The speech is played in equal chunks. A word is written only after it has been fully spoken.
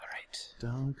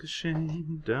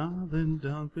Dankeschön, darling,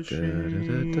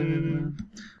 Dankeschön.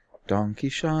 Donkey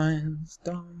shines,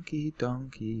 donkey,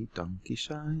 donkey, donkey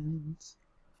shines.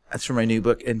 That's from my new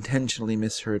book, Intentionally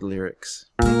Misheard Lyrics.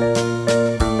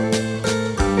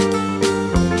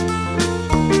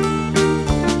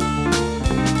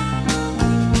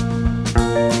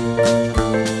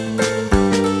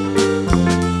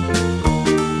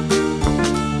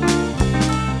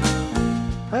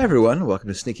 Hi everyone, welcome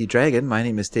to Sneaky Dragon. My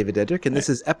name is David Edrick, and this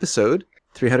is episode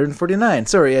 349.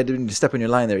 Sorry, I didn't step on your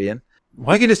line there, Ian.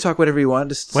 What? You can just talk whenever you want.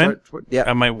 Just When? start, yeah.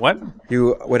 Am I what?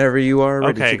 Whenever you are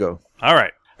ready Okay. to go. All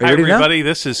right. Are you Hi, ready now? everybody.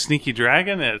 This is Sneaky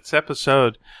Dragon. It's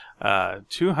episode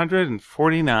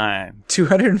 249.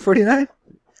 249?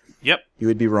 Yep. You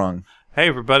would be wrong. Hey,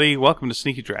 everybody. Welcome to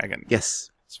Sneaky Dragon. Yes.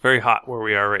 It's very hot where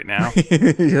we are right now.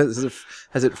 Has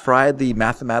it fried the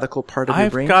mathematical part of your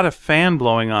I've brain? got a fan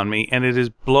blowing on me, and it is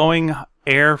blowing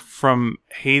air from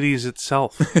Hades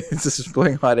itself. It's just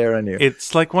blowing hot air on you.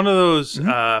 It's like one of those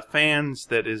fans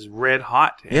that is red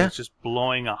hot, and Yeah. it's just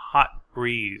blowing a hot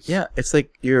breeze. Yeah, it's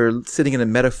like you're sitting in a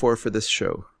metaphor for this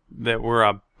show. That we're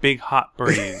a big hot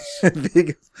breeze.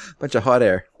 Big bunch of hot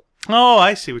air. Oh,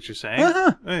 I see what you're saying.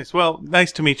 Uh-huh. Nice. Well,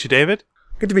 nice to meet you, David.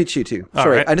 Good to meet you, too. All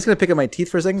Sorry, right. I'm just going to pick up my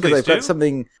teeth for a second because Please I've got do.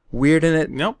 something weird in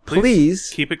it. Nope. Please.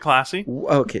 Keep it classy.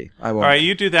 Okay, I won't. All right,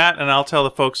 you do that, and I'll tell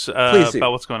the folks Please do.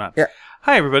 about what's going on. Yeah.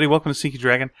 Hi, everybody. Welcome to Sneaky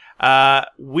Dragon.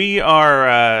 We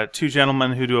are two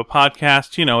gentlemen who do a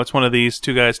podcast. You know, it's one of these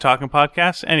two guys talking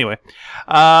podcasts. Anyway,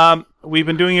 we've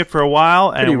been doing it for a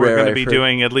while, and Pretty we're rare, going to I've be heard.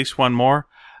 doing at least one more.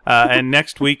 And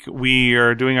next week, we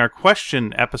are doing our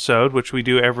question episode, which we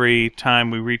do every time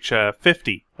we reach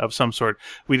 50 of some sort.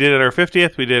 We did it our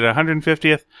 50th. We did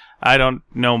 150th. I don't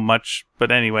know much,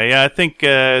 but anyway, I think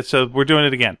so. We're doing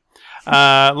it again.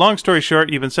 Long story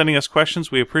short, you've been sending us questions.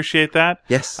 We appreciate that.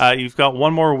 Yes. You've got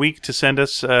one more week to send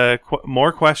us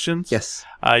more questions. Yes.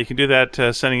 You can do that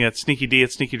sending at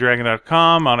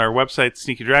sneakyd@sneakydragon.com, on our website,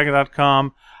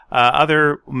 sneakydragon.com.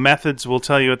 Other methods we'll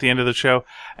tell you at the end of the show.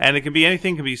 And it can be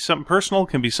anything. It can be something personal,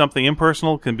 can be something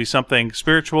impersonal, can be something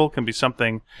spiritual, can be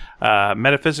something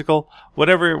metaphysical.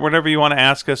 Whatever you want to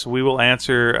ask us, we will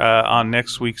answer on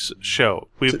next week's show.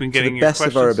 We've been getting to the your best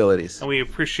questions, of our abilities. and we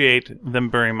appreciate them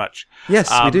very much.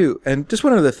 Yes, we do. And just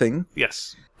one other thing.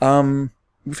 Yes.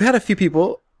 We've had a few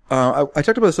people. I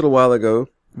talked about this a little while ago,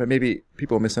 but maybe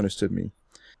people misunderstood me.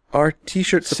 Our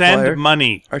T-shirt supplier. Send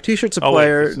money. Our T-shirt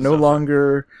supplier this is no so fun.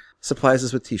 longer supplies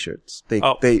us with T-shirts.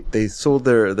 They sold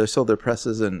their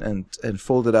presses and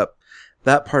folded up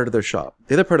that part of their shop.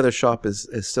 The other part of their shop is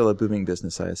still a booming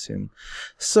business, I assume.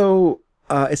 So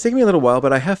it's taken me a little while,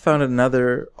 but I have found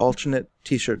another alternate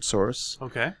T-shirt source.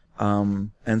 Okay.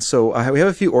 And so we have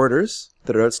a few orders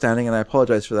that are outstanding, and I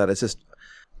apologize for that. It's just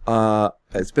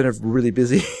it's been a really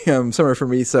busy summer for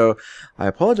me, so I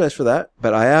apologize for that.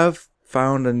 But I have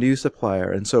found a new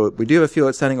supplier, and so we do have a few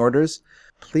outstanding orders.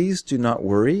 Please do not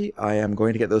worry. I am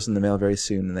going to get those in the mail very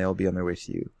soon, and they'll be on their way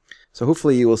to you. So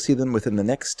hopefully you will see them within the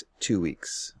next 2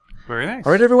 weeks. Very nice.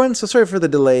 All right, everyone. So sorry for the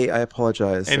delay. I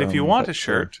apologize. And if you want but, a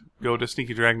shirt, go to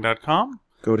sneakydragon.com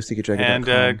go to sneakydragon.com.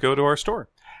 and go to our store.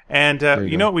 And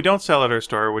you know what we don't sell at our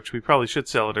store, which we probably should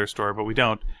sell at our store, but we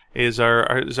don't, is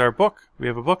our book. We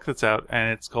have a book that's out,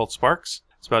 and it's called Sparks.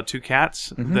 It's about two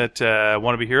cats that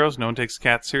want to be heroes. No one takes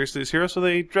cats seriously as heroes, so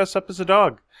they dress up as a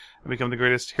dog and become the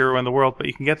greatest hero in the world. But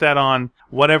you can get that on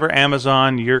whatever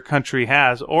Amazon your country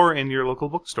has or in your local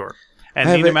bookstore. And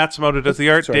I have Nina a- Matsumoto does the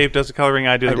art, Sorry. Dave does the coloring,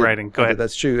 I do the writing. Go ahead.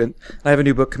 That's true. And I have a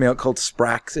new book coming out called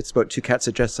Sprax. It's about two cats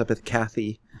that dress up as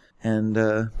Kathy. And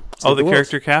Oh, save the world.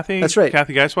 character Kathy? That's right.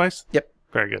 Kathy Geisweiss? Yep.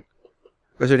 Very good.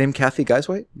 Was her name Kathy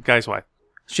Geiswhite? Geisweiss.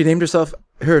 She named herself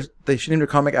she named her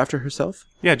comic after herself?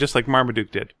 Yeah, just like Marmaduke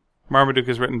did. Marmaduke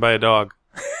is written by a dog.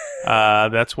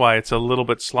 That's why it's a little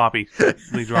bit sloppily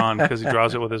drawn, because he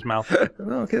draws it with his mouth.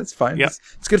 Oh, okay, that's fine. Yep.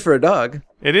 It's good for a dog.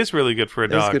 It is really good for a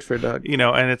dog. It's good for a dog. You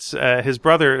know, and it's his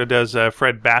brother does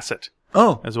Fred Bassett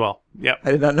Oh, as well. Yep.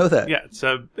 I did not know that. Yeah,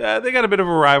 so they got a bit of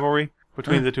a rivalry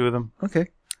between the two of them. Okay.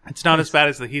 It's not as bad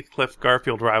as the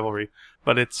Heathcliff-Garfield rivalry,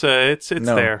 but it's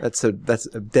No, there. that's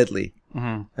deadly.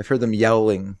 Mm-hmm. I've heard them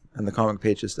yowling on the comic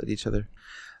pages at each other.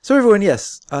 So everyone,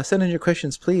 yes, send in your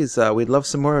questions, please. We'd love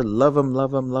some more. Love them,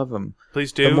 love them, love them.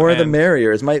 Please do. The more the and-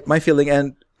 merrier is my feeling.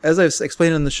 And as I've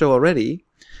explained on the show already,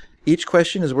 each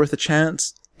question is worth a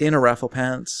chance in a raffle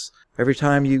pants.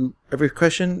 Every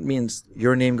question means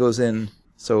your name goes in.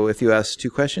 So if you ask 2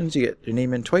 questions, you get your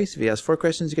name in twice. If you ask 4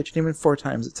 questions, you get your name in 4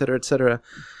 times, etc., etc.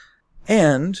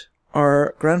 And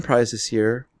our grand prize this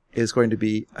year is going to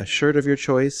be a shirt of your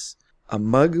choice, a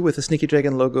mug with a Sneaky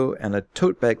Dragon logo, and a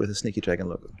tote bag with a Sneaky Dragon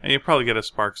logo. And you'll probably get a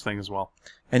Sparks thing as well.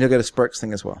 And you'll get a Sparks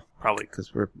thing as well. Probably.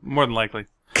 Because we're... More than likely.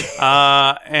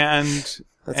 And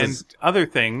other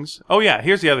things. Oh, yeah,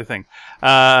 here's the other thing.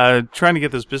 Trying to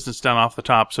get this business done off the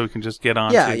top so we can just get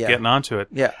on to getting onto it.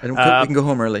 Yeah, and we can go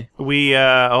home early.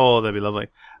 That'd be lovely.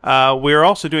 We're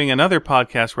also doing another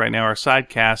podcast right now, our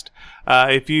sidecast.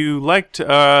 If you liked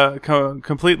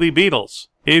completely Beatles,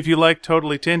 if you like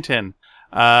Totally Tintin,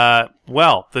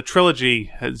 well, the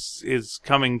trilogy is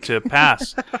coming to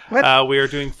pass. We are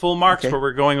doing full Marx, where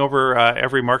we're going over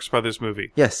every Marx Brothers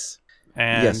movie. Yes.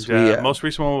 And most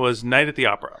recent one was Night at the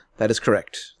Opera. That is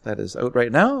correct. That is out right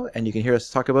now, and you can hear us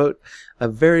talk about a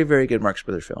very, very good Marx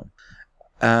Brothers film.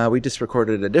 We just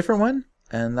recorded a different one,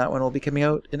 and that one will be coming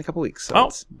out in a couple weeks. So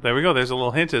there we go. There's a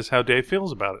little hint as how Dave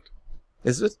feels about it.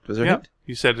 Is it? Was there a hint?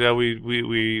 You said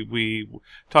we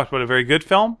talked about a very good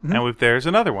film, and there's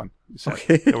another one.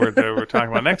 That we're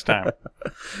talking about next time.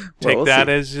 Take that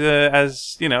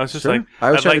as you know. It's just like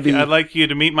I'd like you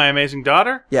to meet my amazing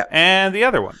daughter. Yeah. And the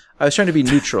other one. I was trying to be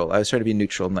neutral.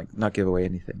 and not give away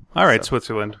anything. All right,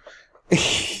 Switzerland.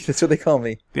 That's what they call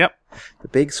me. Yep. The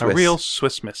big Swiss. A real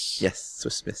Swiss miss. Yes,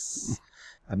 Swiss miss.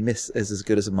 A miss is as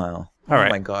good as a mile. All right. Oh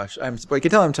my gosh, you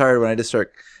can tell I'm tired when I just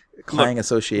start clang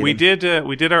associating. We did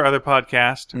our other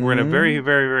podcast. We're in a very,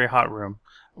 very, very hot room.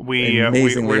 We're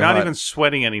not even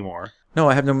sweating anymore. No,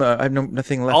 I have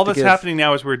nothing left. All that's happening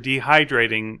now is we're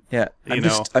dehydrating. Yeah,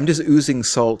 I'm just oozing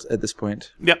salt at this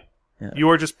point. Yep. Yeah. You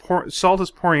are just salt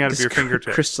is pouring out of your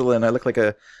fingertips. Crystalline. I look like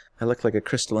a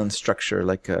crystalline structure,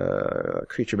 like a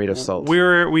creature made of salt. We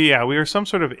are some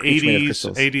sort of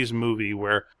 80s movie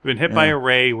where we've been hit by a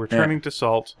ray. We're turning to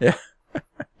salt.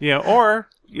 Yeah. Or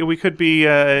we could be.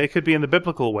 It could be in the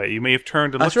biblical way. You may have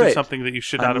turned and looked at something that you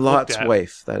should not have looked at. Lot's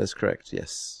wife. That is correct.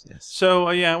 Yes. So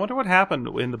I wonder what happened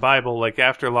in the Bible. Like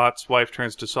after Lot's wife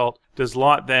turns to salt, does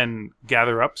Lot then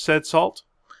gather up said salt?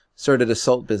 Started a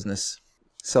salt business,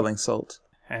 selling salt,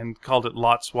 and called it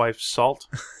Lot's wife's salt.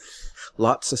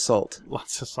 Lots of salt.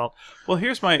 Lots of salt. Well,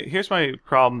 here's my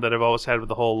problem that I've always had with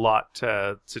the whole Lot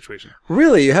situation.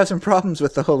 Really? You have some problems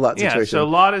with the whole Lot situation? Yeah, so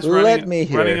Lot is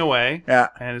running away. Yeah.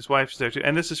 And his wife's there too.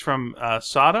 And this is from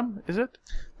Sodom, is it?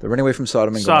 They're running away from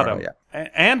Sodom and Gomorrah. Yeah.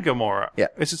 And Gomorrah. Yeah.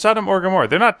 Is it Sodom or Gomorrah?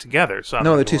 They're not together.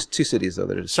 No, they're two cities, though.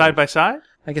 They're just side by side?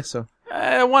 I guess so.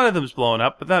 One of them's blown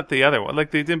up, but not the other one.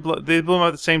 Like they blew them up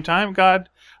at the same time? God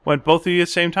went both of you at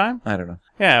the same time? I don't know.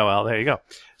 Yeah, well, there you go.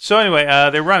 So anyway,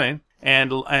 they're running.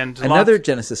 And another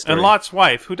Genesis story. And Lot's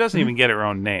wife, who doesn't even get her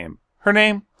own name. Her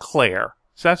name, Claire.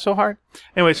 Is that so hard?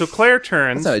 Anyway, so Claire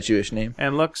turns. That's not a Jewish name.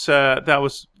 And looks. That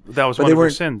was one of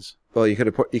her sins. Well, you could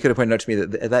have pointed out to me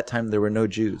that at that time there were no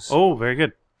Jews. Oh, very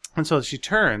good. And so she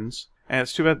turns, and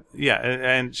it's too bad. Yeah,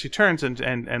 and she turns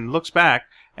and looks back,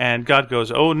 and God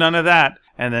goes, "Oh, none of that,"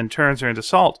 and then turns her into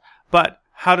salt. But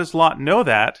how does Lot know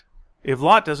that if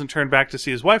Lot doesn't turn back to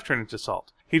see his wife turn into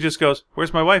salt? He just goes,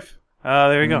 "Where's my wife?"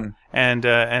 There you go. And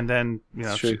then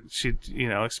she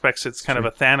expects it's kind of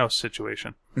a Thanos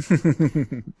situation.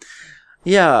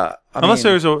 Yeah. Unless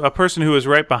there's a person who is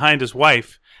right behind his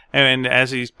wife, and as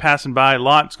he's passing by,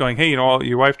 Lot's going, "Hey,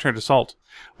 your wife turned to salt."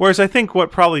 Whereas I think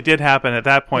what probably did happen at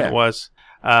that point was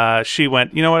she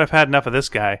went, "You know what? I've had enough of this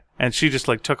guy," and she just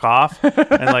took off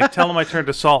and tell him I turned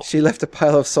to salt. She left a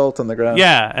pile of salt on the ground.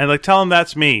 Yeah, and tell him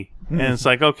that's me. And it's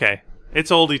okay. It's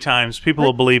oldie times. People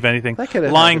will believe anything.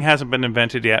 Lying hasn't been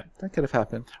invented yet. That could have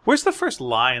happened. Where's the first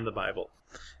lie in the Bible?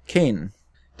 Cain,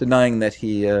 denying that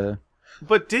he...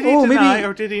 But did he deny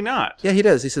or did he not? Yeah, he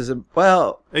does. He says,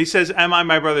 He says, am I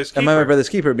my brother's keeper? Am I my brother's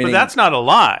keeper? Meaning, but that's not a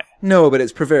lie. No, but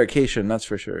it's prevarication, that's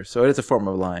for sure. So it is a form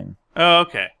of lying. Oh,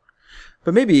 okay.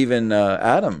 But maybe even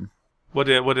Adam. What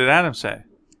did Adam say?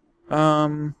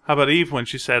 How about Eve when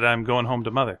she said, "I'm going home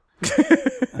to mother"?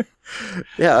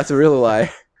 Yeah, that's a real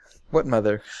lie. What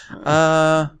mother?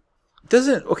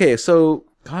 Okay, so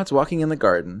God's walking in the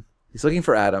garden. He's looking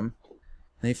for Adam.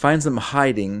 And he finds them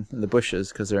hiding in the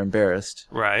bushes because they're embarrassed.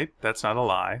 Right. That's not a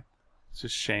lie. It's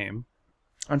just shame.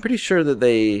 I'm pretty sure that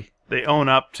they own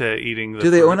up to eating the Do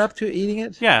they own up to eating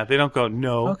it? Yeah, they don't go,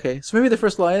 no. Okay, so maybe the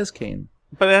first lie is Cain.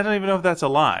 But I don't even know if that's a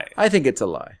lie. I think it's a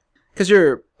lie. Because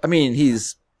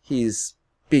he's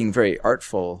being very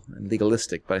artful and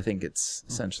legalistic, but I think it's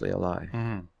essentially a lie.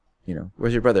 Mm-hmm.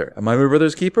 Where's your brother? Am I my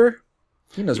brother's keeper?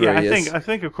 He knows where he is. I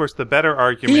think, of course, the better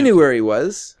argument... He knew where he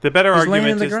was. The better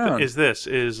argument is this,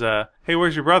 hey,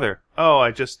 where's your brother? Oh,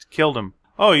 I just killed him.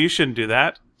 Oh, you shouldn't do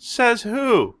that. Says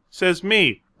who? Says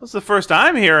me. That's the first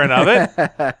I'm hearing of it.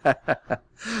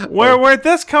 Where'd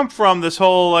this come from, this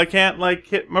whole, I can't,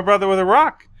 hit my brother with a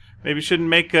rock? Maybe shouldn't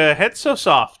make a head so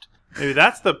soft.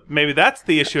 Maybe that's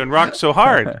the issue and rock so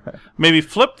hard. Maybe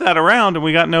flip that around and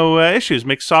we got no issues.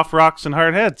 Make soft rocks and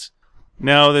hard heads.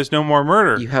 No, there's no more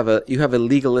murder. You have a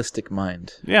legalistic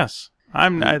mind. You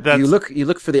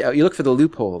look for the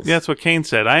loopholes. Yeah, that's what Kane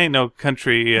said. I ain't no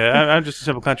country. I'm just a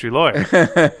simple country lawyer.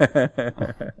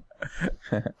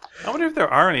 I wonder if there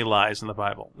are any lies in the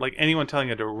Bible, like anyone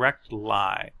telling a direct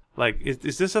lie. Like,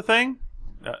 is this a thing?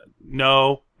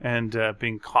 No, and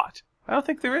being caught. I don't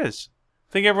think there is.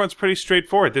 I think everyone's pretty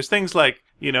straightforward. There's things like,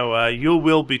 you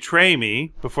will betray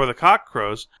me before the cock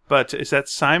crows. But is that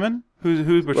Simon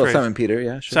who betrays? Well, Simon Peter,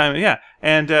 yeah, sure. Simon, yeah,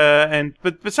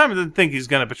 but Simon doesn't think he's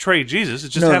going to betray Jesus. It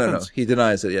just happens. No, he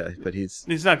denies it. Yeah, but he's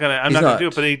not going to. I'm not going to do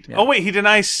it. But he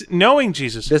denies knowing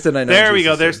Jesus. There we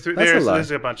go. There's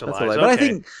a bunch of lies.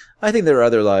 But I think there are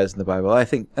other lies in the Bible. I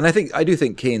do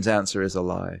think Cain's answer is a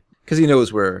lie because he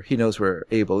knows where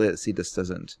Abel is. He just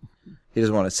doesn't. He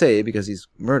doesn't want to say because he's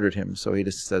murdered him, so he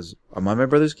just says, "Am I my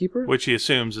brother's keeper?" Which he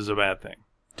assumes is a bad thing.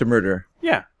 To murder.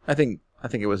 Yeah. I think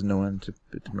it was known to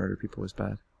murder people was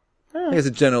bad. I think it's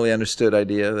a generally understood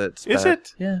idea that's bad. Is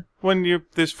it? Yeah. When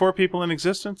there's 4 people in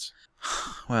existence?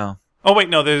 Well. Oh, wait,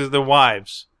 no, there's the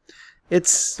wives.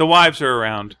 The wives are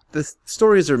around. The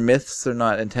stories are myths. They're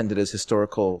not intended as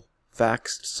historical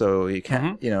facts, so you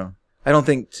can't, I don't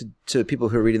think to people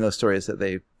who are reading those stories that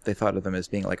they thought of them as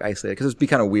being like isolated, because it would be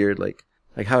kind of weird, like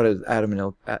how did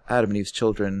Adam and Eve's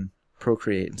children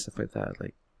procreate and stuff like that,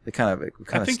 like they kind of stop at that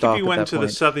point. I think if you went to the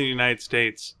southern United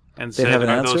States and said,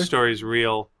 are those stories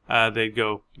real, they'd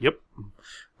go, yep.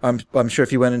 I'm sure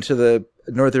if you went into the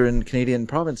northern Canadian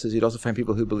provinces, you'd also find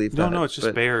people who believe that. No, it's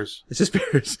just bears. It's just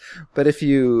bears. But if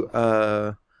you,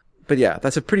 but yeah,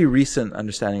 that's a pretty recent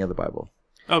understanding of the Bible.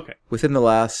 Okay. Within the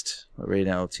last, right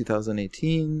now,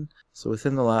 2018, so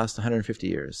within the last 150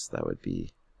 years, that would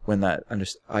be when that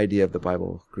idea of the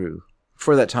Bible grew.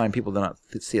 Before that time, people did not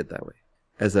see it that way,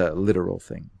 as a literal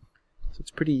thing. So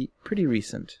it's pretty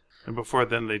recent. And before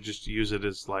then, they just use it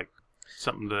as like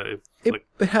something to.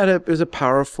 It was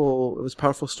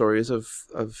powerful stories of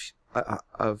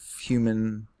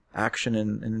human action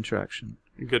and interaction.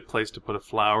 A good place to put a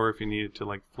flower if you needed to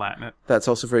like flatten it. That's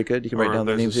also very good. You can write down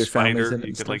the names of your families in it.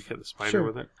 You could like hit the spider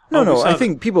with it. No. I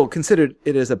think people considered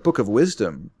it as a book of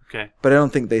wisdom. Okay. But I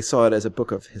don't think they saw it as a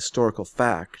book of historical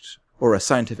fact or a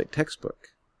scientific textbook,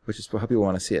 which is how people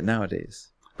want to see it nowadays.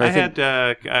 But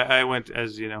I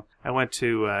went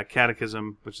to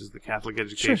catechism, which is the Catholic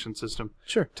education system.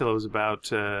 Sure. Till I was about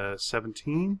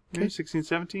 17, maybe 16,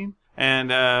 17. And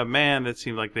man, that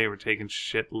seemed like they were taking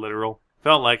shit literal.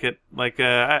 Felt like it. But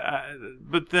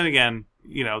then again,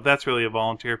 that's really a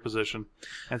volunteer position.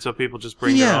 And so people just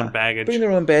bring their own baggage. Bring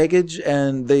their own baggage,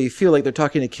 and they feel like they're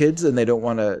talking to kids, and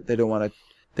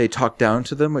they talk down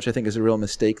to them, which I think is a real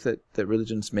mistake that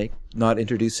religions make. Not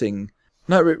introducing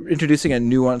a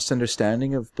nuanced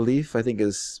understanding of belief, I think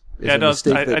is a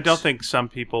mistake. I don't think some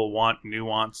people want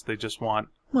nuance. They just want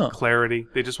clarity.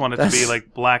 They just want it to be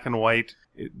like black and white.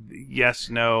 Yes,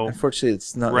 no. Unfortunately,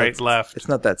 it's not right, left. It's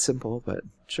not that simple, but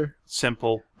sure.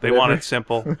 Simple. They want it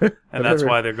simple, and that's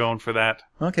why they're going for that.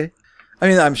 Okay. I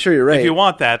mean, I'm sure you're right. If you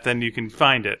want that, then you can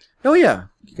find it. Oh yeah,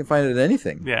 you can find it in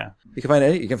anything. Yeah. You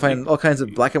can find all kinds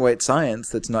of black and white science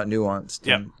that's not nuanced.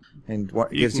 Yeah. And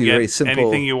gives you very simple.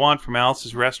 Anything you want from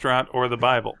Alice's Restaurant or the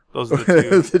Bible. Those are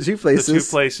the two places. The 2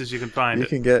 places you can find it. You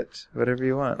can get whatever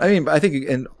you want. I mean, I think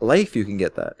in life you can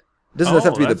get that. It doesn't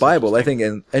have to be the Bible. I think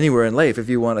anywhere in life, if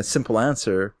you want a simple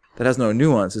answer that has no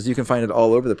nuances, you can find it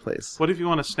all over the place. What if you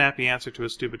want a snappy answer to a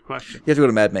stupid question? You have to go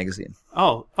to Mad Magazine.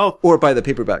 Oh. Or buy the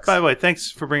paperbacks. By the way, thanks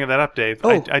for bringing that up, Dave.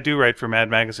 Oh. I do write for Mad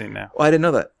Magazine now. Oh, I didn't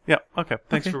know that. Yeah, okay.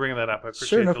 Thanks for bringing that up. I appreciate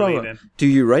sure, no the problem. lead in. Do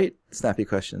you write snappy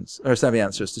questions or snappy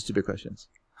answers to stupid questions?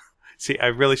 See, I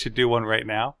really should do one right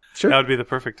now. Sure. That would be the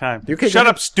perfect time. Okay, Shut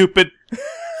up, stupid!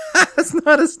 That's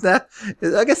not a snap.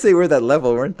 I guess they were that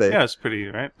level, weren't they? Yeah, it's pretty,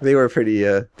 right? They were pretty,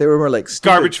 they were more like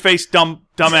stupid. Garbage face,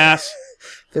 dumbass.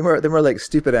 They're more like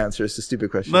stupid answers to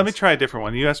stupid questions. Let me try a different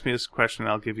one. You ask me this question,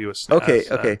 and I'll give you a snap.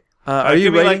 Okay. Are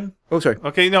you writing? Sorry.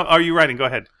 Okay, no, are you writing? Go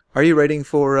ahead. Are you writing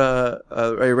for,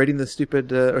 are you writing the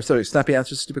snappy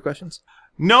answers to stupid questions?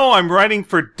 No, I'm writing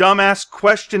for Dumbass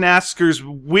Question Askers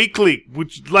Weekly.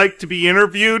 Would you like to be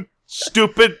interviewed?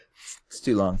 Stupid. It's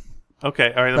too long.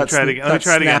 Okay, all right, let me try it again.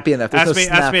 Snappy enough. Ask me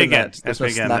again. There's no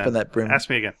snap in that brim. Ask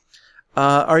me again.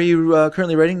 Are you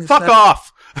currently writing? Fuck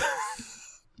off!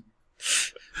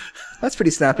 That's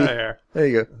pretty snappy. There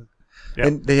you go. Yep.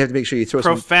 And they have to make sure you throw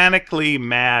Prophanically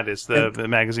Mad is the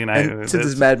magazine. Since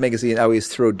it's Mad Magazine, I always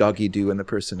throw doggy doo in the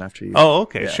person after you. Oh,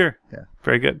 okay, sure. Yeah.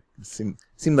 Very good.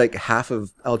 Seemed like half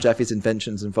of Al Jaffe's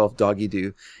inventions involved doggy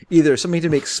do. Either something to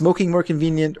make smoking more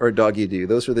convenient or doggy do.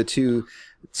 Those were the two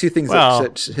things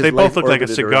that his they life both look like a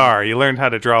cigar. around. You learned how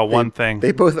to draw one thing.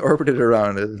 They both orbited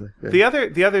around. The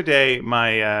other day,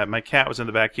 my cat was in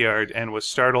the backyard and was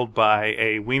startled by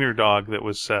a wiener dog that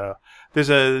was.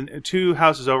 There's two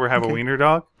houses over have a wiener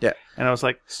dog. Yeah. And I was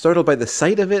like... Startled by the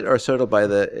sight of it or startled by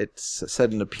its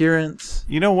sudden appearance?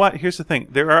 You know what? Here's the thing.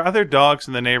 There are other dogs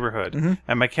in the neighborhood,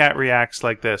 and my cat reacts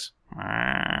like this.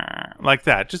 Like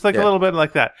that. Just like a little bit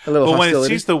like that. A little but hostility. when it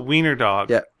sees the wiener dog,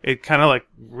 it kind of like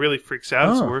really freaks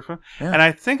out. It's weird for him. Yeah. And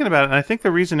I'm thinking about it, and I think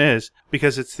the reason is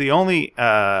because it's the only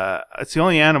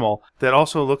animal that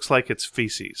also looks like it's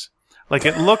feces. Like,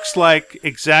 it looks like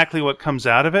exactly what comes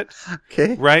out of it.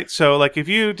 Okay. Right? So, like, if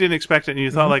you didn't expect it and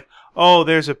you thought, like, oh,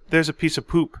 there's a piece of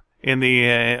poop in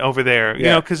the, over there. You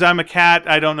know, because I'm a cat,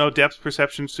 I don't know depth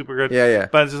perception super good. Yeah.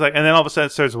 But it's just like, and then all of a sudden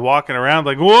it starts walking around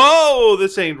like, whoa,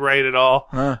 this ain't right at all.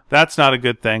 Huh. That's not a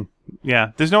good thing.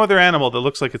 Yeah. There's no other animal that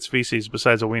looks like it's feces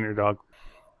besides a wiener dog.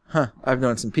 Huh. I've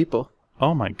known some people.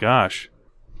 Oh, my gosh.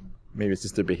 Maybe it's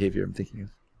just their behavior I'm thinking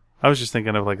of. I was just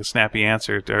thinking of like a snappy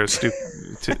answer to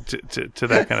to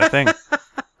that kind of thing.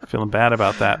 Feeling bad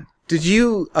about that. Did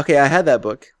you... Okay, I had that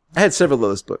book. I had several of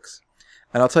those books.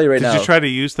 And I'll tell you right now... Did you try to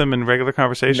use them in regular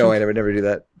conversation? No, I never do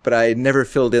that. But I never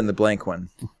filled in the blank one.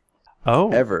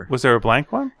 Oh. Ever. Was there a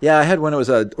blank one? Yeah, I had one. It was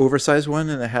an oversized one,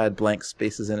 and it had blank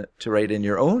spaces in it to write in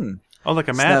your own. Oh, like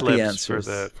a Mad snappy Libs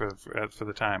answers. for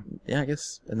the time. Yeah, I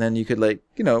guess. And then you could, like,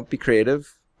 be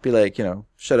creative. Be like,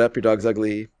 shut up, your dog's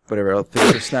ugly, whatever else,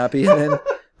 things are snappy, and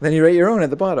then you write your own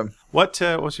at the bottom. What's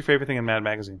your favorite thing in Mad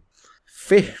Magazine?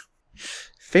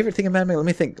 Favorite thing in Mad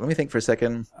Magazine? Let me think for a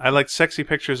second. I like sexy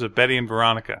pictures of Betty and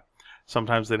Veronica.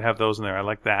 Sometimes they'd have those in there. I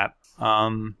like that.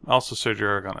 Also Sergio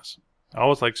Aragonés. I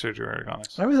always liked Sergio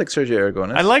Aragonés. I always like Sergio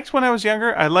Aragonés. I liked when I was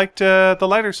younger. I liked the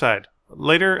lighter side.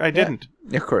 Later, I didn't.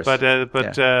 Yeah, of course. But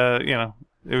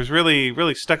it was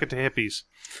really stuck it to hippies.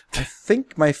 I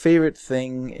think my favorite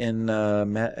thing in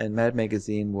Mad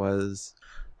Magazine was...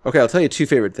 Okay, I'll tell you two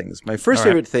favorite things. My first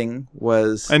favorite thing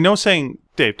was... And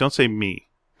Dave, don't say me,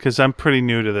 because I'm pretty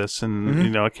new to this,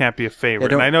 and, it can't be a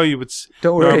favorite. And I know you would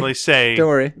normally say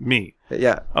me.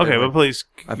 Yeah. Okay, but please...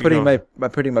 I'm putting my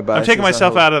biases I'm taking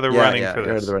myself out of the running for out of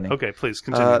this. the running. Okay, please,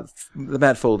 continue. The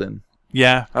Matt Fold-In.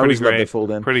 Yeah, I always loved the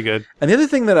Fold-In. Pretty good. And the other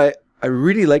thing that I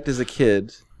really liked as a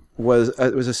kid was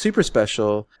it was a super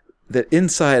special that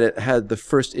inside it had the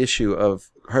first issue of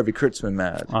Harvey Kurtzman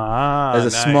Mad as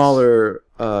a smaller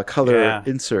color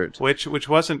insert. Which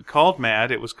wasn't called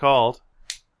Mad, it was called...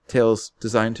 Tales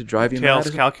Designed to Drive You Mad?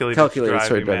 Tales Calculated to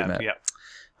Drive You Mad. Yeah.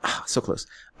 Oh, so close.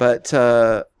 But,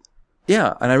 and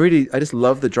I just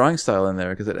loved the drawing style in there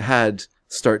because it had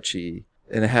Starchy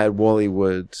and it had Wally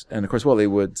Wood. And, of course, Wally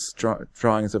Wood's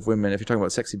drawings of women, if you're talking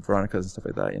about sexy Veronicas and stuff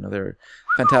like that, they're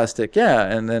fantastic. Yeah,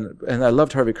 and I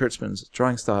loved Harvey Kurtzman's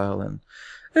drawing style, and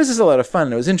it was just a lot of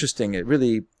fun. It was interesting. It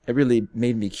really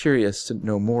made me curious to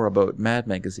know more about Mad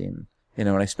Magazine. And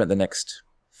I spent the next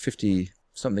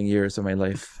 50-something years of my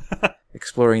life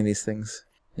exploring these things.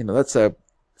 That's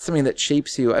something that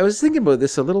shapes you. I was thinking about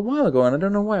this a little while ago, and I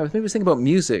don't know why. I was maybe thinking about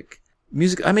music.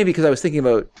 Maybe because I was thinking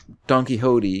about Don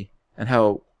Quixote and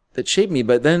how it shaped me.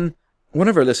 But then one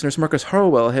of our listeners, Marcus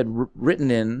Harwell, had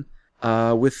written in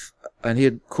and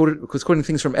he was quoting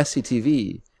things from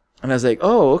SCTV. And I was like,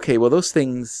 oh, okay, well, those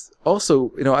things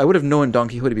also, I would have known Don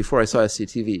Quixote before I saw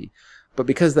SCTV. But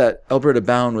because that Alberta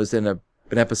Bound was in an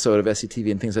episode of SCTV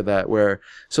and things like that,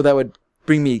 so that would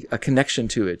bring me a connection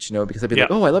to it, because I'd be like,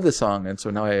 oh, I love this song. And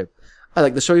so now I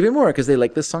like the show even more because they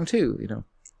like this song too,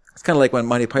 It's kind of like when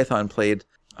Monty Python played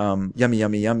Yummy,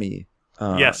 Yummy, Yummy.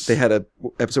 Yes. They had a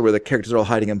episode where the characters are all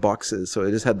hiding in boxes. So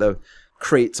they just had the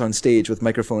crates on stage with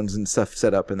microphones and stuff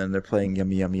set up, and then they're playing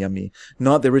Yummy, Yummy, Yummy.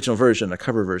 Not the original version, a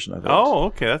cover version of it. Oh,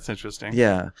 okay. That's interesting.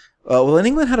 Yeah. Well, in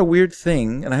England had a weird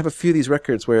thing, and I have a few of these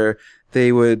records where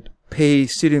they would pay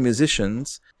studio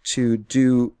musicians to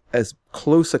do as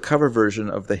close a cover version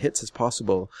of the hits as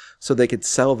possible so they could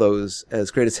sell those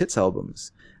as greatest hits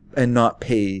albums and not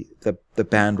pay the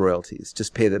band royalties,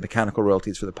 just pay the mechanical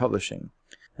royalties for the publishing.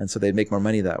 And so they'd make more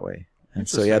money that way. And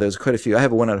so, there's quite a few. I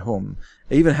have one at home.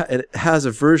 It has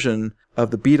a version of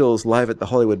the Beatles live at the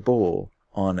Hollywood Bowl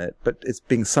on it, but it's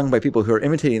being sung by people who are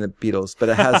imitating the Beatles, but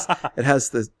it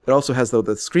also has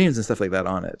the screams and stuff like that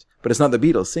on it, but it's not the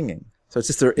Beatles singing. So it's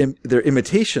just their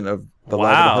imitation of the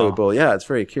live at the Hollywood Bowl. Yeah, it's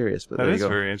very curious. But that there is you go.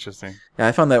 Very interesting. Yeah,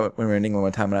 I found that when we were in England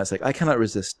one time, and I was like, I cannot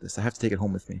resist this. I have to take it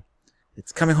home with me.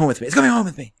 It's coming home with me. It's coming home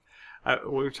with me.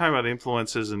 We were talking about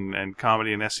influences and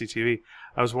comedy and SCTV.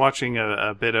 I was watching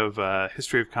a bit of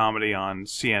History of Comedy on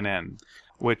CNN.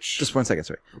 which Just 1 second,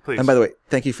 sorry. please. And by the way,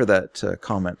 thank you for that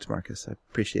comment, Marcus. I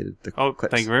appreciated the clips.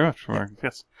 Thank you very much, Mark.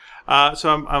 Yes. So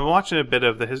I'm watching a bit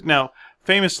of now.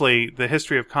 Famously, the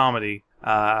history of comedy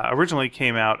originally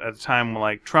came out at a time when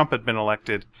like Trump had been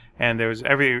elected, and there was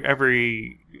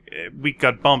every week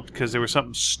got bumped because there was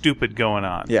something stupid going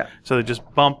on. Yeah. So they just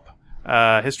bump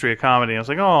history of comedy. I was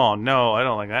like, oh no, I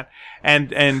don't like that.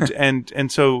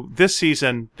 And so this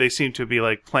season they seem to be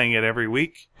like playing it every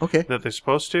week. Okay. That they're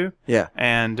supposed to. Yeah.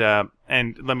 And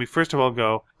let me first of all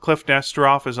go. Cliff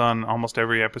Nesteroff is on almost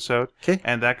every episode. Okay.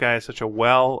 And that guy has such a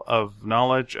well of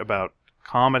knowledge about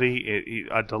comedy.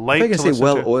 A delight. I think to I say listen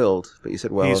to. well-oiled, but you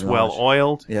said well. He's well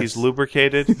oiled. Yes. He's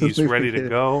lubricated. He's ready to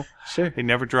go. Sure. He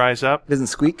never dries up. Doesn't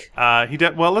squeak.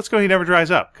 Well, let's go. He never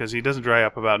dries up because he doesn't dry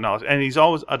up about knowledge, and he's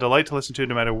always a delight to listen to,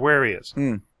 no matter where he is.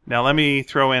 Now, let me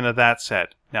throw in that said.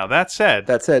 Now, that said,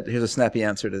 here's a snappy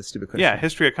answer to the stupid question. yeah,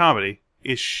 history of comedy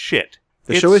is shit.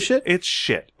 The show is shit? It's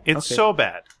shit. It's Okay. so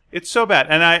bad. It's so bad,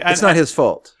 and It's not his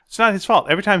fault. It's not his fault.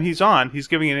 Every time he's on, he's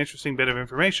giving an interesting bit of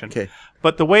information. Okay.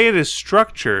 But the way it is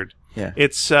structured, Yeah.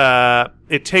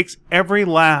 it takes every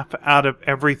laugh out of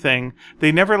everything.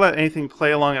 They never let anything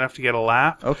play long enough to get a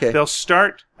laugh. Okay. They'll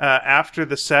start after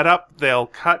the setup. They'll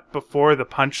cut before the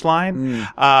punchline.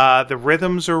 The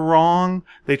rhythms are wrong.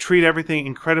 They treat everything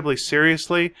incredibly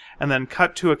seriously, and then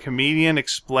cut to a comedian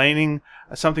explaining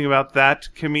something about that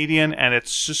comedian, and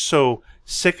it's just so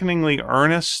sickeningly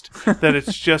earnest that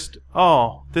it's just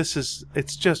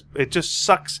it just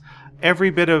sucks every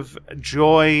bit of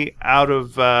joy out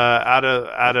of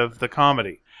the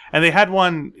comedy. And they had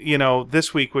one,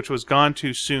 this week, which was Gone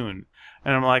Too Soon.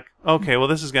 And I'm like, okay, well,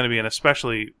 this is going to be an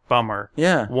especially bummer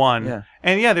one. Yeah.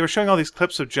 And yeah, they were showing all these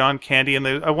clips of John Candy, and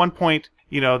at one point,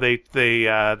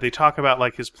 they talk about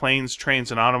like his Planes,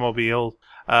 Trains, and Automobile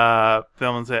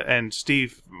films, and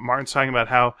Steve Martin's talking about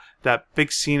how that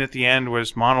big scene at the end where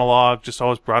his monologue just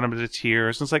always brought him to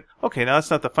tears. And it's like, okay, now that's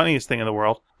not the funniest thing in the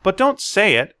world, but don't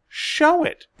say it. Show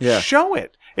it. Yeah. Show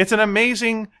it. It's an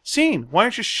amazing scene. Why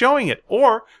aren't you showing it?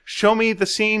 Or show me the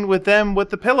scene with them with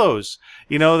the pillows.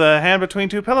 The hand between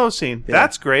two pillows scene. Yeah.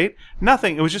 That's great.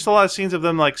 Nothing. It was just a lot of scenes of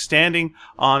them like standing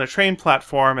on a train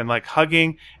platform and like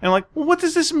hugging. And I'm like, well, what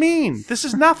does this mean? This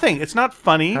is nothing. It's not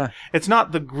funny. It's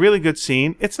not the really good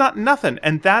scene. It's not nothing.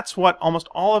 And that's what almost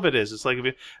all of it is. It's like,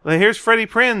 here's Freddie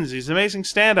Prinze. He's an amazing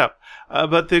stand-up.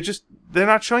 But they're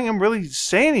not showing him really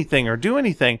say anything or do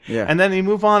anything. Yeah. And then they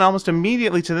move on almost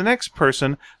immediately to the next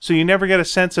person, so you never get a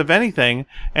sense of anything.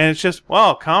 And it's just,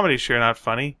 well, comedy's sure not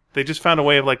funny. They just found a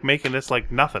way of like making this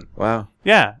like nothing. Wow.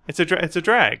 Yeah, it's a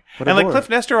drag. What a and like bore. Cliff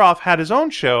Nesteroff had his own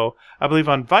show, I believe,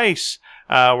 on Vice,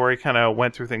 where he kind of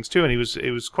went through things too, and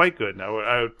it was quite good. And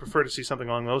I would prefer to see something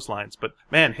along those lines. But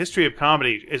man, history of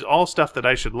comedy is all stuff that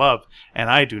I should love, and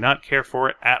I do not care for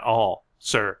it at all,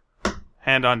 sir.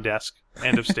 Hand on desk.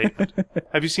 End of statement.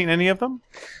 Have you seen any of them?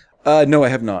 No, I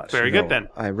have not. Very good then.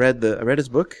 I read his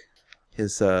book,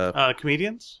 his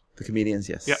Comedians? The Comedians.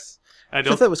 Yes. Yep. I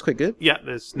thought that was quite good. Yeah,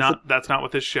 that's not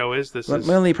what this show is.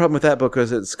 My only problem with that book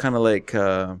was it's kind of like,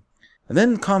 and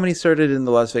then comedy started in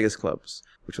the Las Vegas clubs,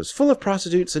 which was full of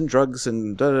prostitutes and drugs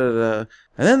and and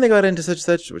then they got into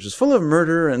such, which was full of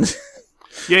murder and.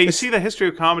 Yeah, you see, the history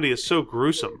of comedy is so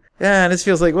gruesome. Yeah, and it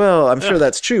feels like, well, I'm sure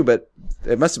that's true, but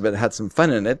it must have had some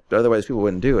fun in it. Otherwise, people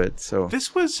wouldn't do it. So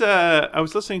this was, I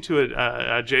was listening to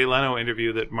a Jay Leno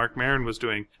interview that Mark Maron was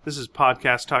doing. This is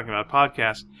podcast talking about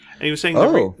podcasts, and he was saying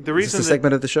the reason is this a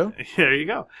segment of the show. There you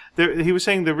go. He was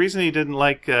saying the reason he didn't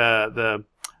like the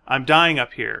I'm Dying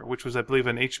Up Here, which was, I believe,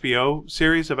 an HBO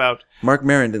series about. Mark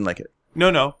Maron didn't like it.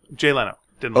 No, Jay Leno.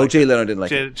 Jay Leno didn't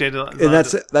like it. And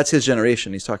that's his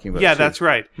generation he's talking about. Yeah, too. that's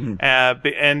right. Mm-hmm.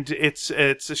 And it's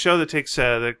a show that takes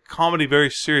the comedy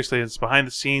very seriously. It's behind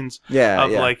the scenes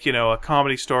like, a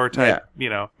Comedy Store type,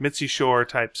 Mitzi Shore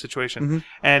type situation. Mm-hmm.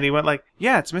 And he went like,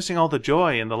 yeah, it's missing all the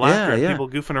joy and the laughter and people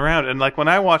goofing around. And like when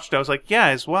I watched, I was like, yeah,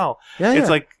 as well. Yeah, it's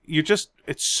like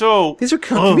it's so. These are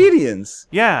comedians.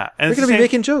 Yeah, and they're going to be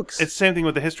making jokes. It's the same thing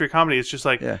with the history of comedy. It's just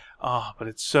like, but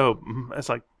it's so. It's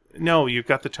like. No, you've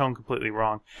got the tone completely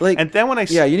wrong. And then when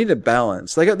you need a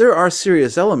balance. Like there are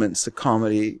serious elements to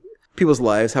comedy. People's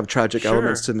lives have tragic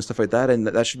elements to them and stuff like that, and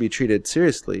that should be treated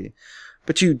seriously.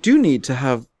 But you do need to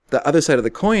have the other side of the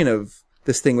coin of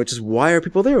this thing, which is why are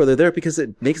people there? Well, they're there because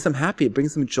it makes them happy. It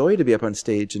brings them joy to be up on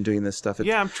stage and doing this stuff.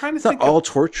 I'm trying to think. It's not all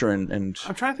torture and.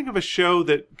 I'm trying to think of a show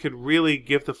that could really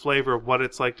give the flavor of what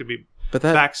it's like to be.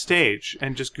 Backstage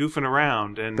and just goofing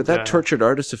around, but that tortured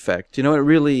artist effect, it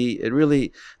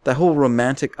really, that whole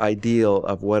romantic ideal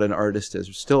of what an artist is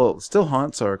still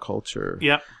haunts our culture.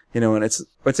 Yeah, and it's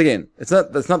once again, that's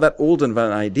not that old of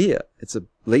an idea. It's a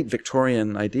late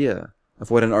Victorian idea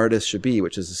of what an artist should be,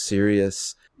 which is a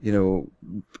serious,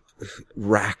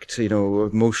 racked,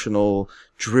 emotional,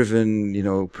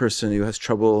 driven, person who has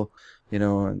trouble,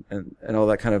 and all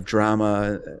that kind of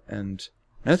drama. And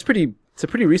it's a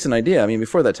pretty recent idea. I mean,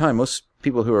 before that time, most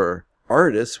people who are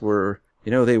artists were,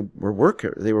 they were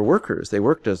workers. They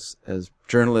worked as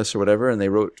journalists or whatever, and they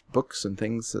wrote books and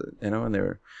things, and they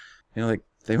were, like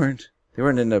they weren't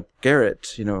in a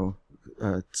garret,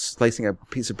 slicing a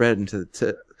piece of bread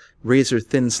into razor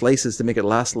thin slices to make it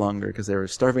last longer because they were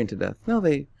starving to death. No,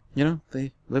 they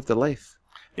lived a life.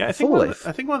 Yeah, I think one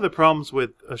of the problems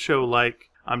with a show like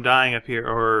I'm Dying Up Here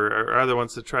or other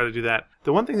ones that try to do that,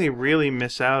 the one thing they really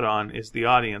miss out on is the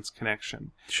audience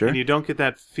connection. Sure. And you don't get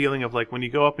that feeling of like when you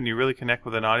go up and you really connect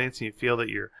with an audience and you feel that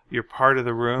you're part of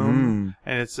the room,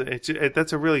 and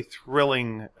that's a really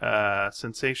thrilling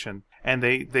sensation. And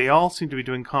they all seem to be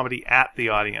doing comedy at the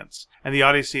audience, and the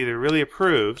audience either really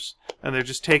approves and they're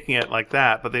just taking it like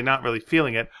that, but they're not really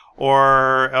feeling it,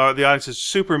 or the audience is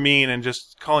super mean and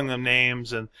just calling them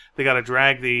names, and they got to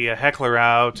drag the heckler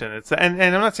out, and and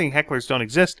I'm not saying hecklers don't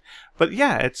exist, but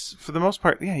yeah, it's for the most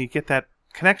part, yeah, you get that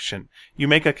connection. You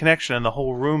make a connection, and the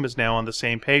whole room is now on the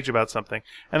same page about something,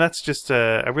 and that's just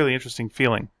a really interesting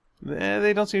feeling.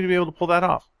 They don't seem to be able to pull that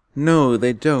off. No,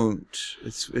 they don't.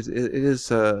 It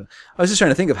is. I was just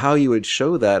trying to think of how you would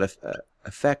show that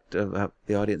effect of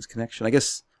the audience connection. I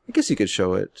guess you could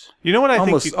show it. You know what I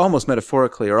think? Almost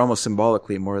metaphorically or almost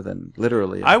symbolically more than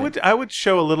literally. I would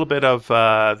show a little bit of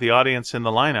the audience in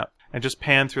the lineup and just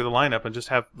pan through the lineup and just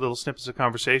have little snippets of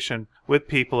conversation with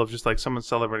people of just like someone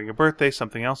celebrating a birthday,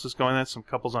 something else is going on, some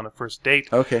couples on a first date.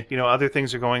 Okay. Other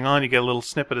things are going on. You get a little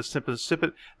snippet.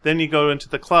 Then you go into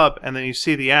the club and then you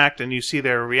see the act and you see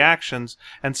their reactions.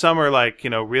 And some are like,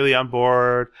 really on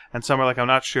board. And some are like, I'm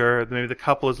not sure. Maybe the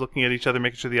couple is looking at each other,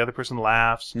 making sure the other person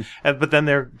laughs. But then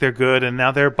they're good and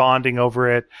now they're bonding over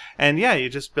it. And yeah, you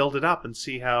just build it up and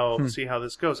see how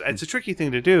this goes. It's a tricky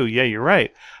thing to do. Yeah, you're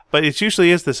right. But it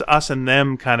usually is this us and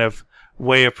them kind of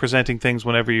way of presenting things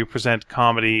whenever you present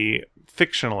comedy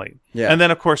fictionally. Yeah. And then,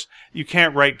 of course, you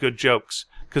can't write good jokes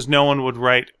because no one would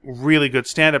write really good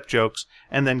stand-up jokes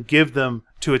and then give them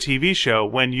to a TV show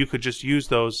when you could just use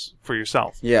those for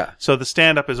yourself. Yeah. So the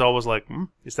stand-up is always like,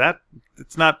 it's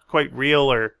not quite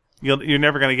real, or you're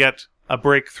never going to get a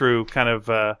breakthrough kind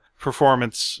of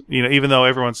performance, even though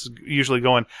everyone's usually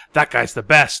going, that guy's the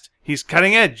best. He's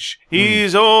cutting edge.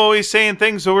 He's always saying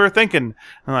things that we're thinking.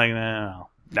 I'm like,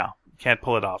 no, can't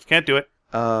pull it off. Can't do it.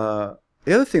 The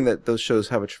other thing that those shows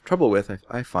have trouble with,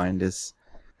 I find, is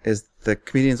the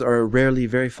comedians are rarely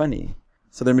very funny.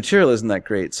 So their material isn't that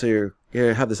great. So you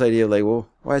have this idea of like, well,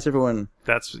 why is everyone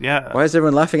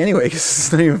laughing anyway? Because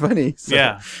it's not even funny. So,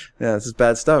 yeah, this is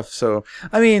bad stuff. So,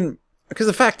 I mean, because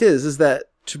the fact is that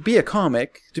to be a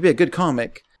good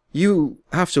comic, you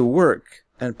have to work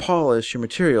and polish your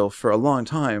material for a long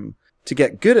time to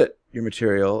get good at your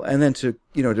material, and then to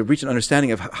reach an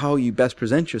understanding of how you best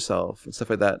present yourself and stuff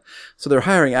like that. So they're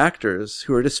hiring actors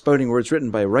who are just spouting words written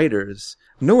by writers.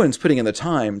 No one's putting in the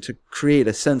time to create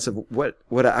a sense of what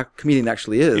a comedian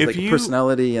actually is, a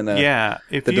personality and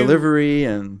delivery.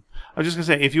 And I was just going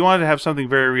to say, if you wanted to have something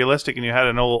very realistic and you had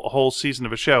a whole season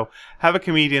of a show, have a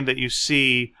comedian that you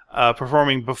see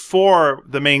performing before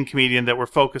the main comedian that we're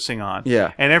focusing on.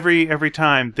 Yeah. And every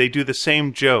time they do the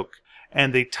same joke,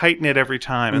 and they tighten it every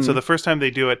time. And so the first time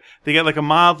they do it, they get like a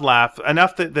mild laugh,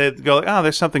 enough that they go like, oh,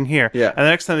 there's something here. Yeah. And the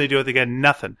next time they do it, they get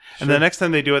nothing. And the next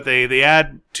time they do it, they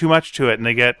add too much to it and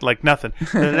they get like nothing.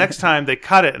 And the next time they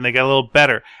cut it and they get a little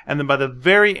better. And then by the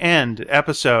very end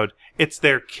episode, it's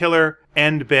their killer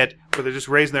end bit where they're just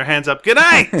raising their hands up, good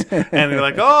night! And they're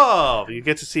like, oh, you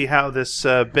get to see how this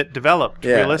bit developed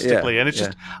realistically. And it's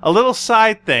just a little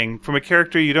side thing from a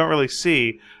character you don't really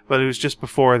see, but it was just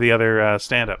before the other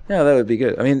stand-up. Yeah, that would be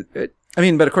good. I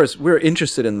mean, but of course, we're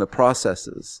interested in the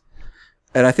processes.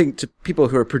 And I think to people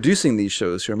who are producing these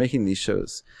shows, who are making these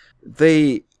shows,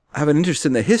 they have an interest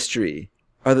in the history,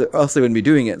 or else they wouldn't be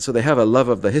doing it. So they have a love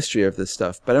of the history of this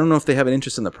stuff. But I don't know if they have an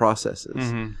interest in the processes.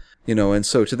 Mm-hmm. And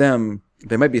so to them,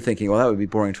 they might be thinking, well, that would be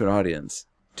boring to an audience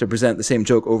to present the same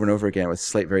joke over and over again with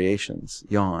slight variations,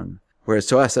 yawn. Whereas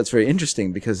to us, that's very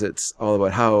interesting because it's all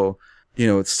about how,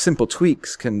 simple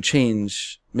tweaks can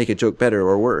make a joke better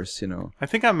or worse, I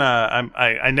think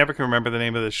I never can remember the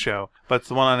name of this show, but it's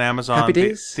the one on Amazon. Happy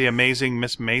Days? The Amazing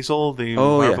Miss Maisel, the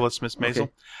marvelous Miss Maisel.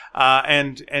 Okay.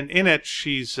 And in it,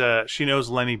 she knows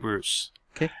Lenny Bruce.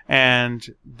 Okay.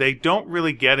 And they don't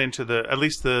really get into at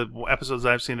least the episodes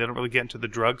I've seen, they don't really get into the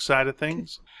drug side of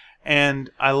things. Okay. And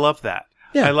I love that.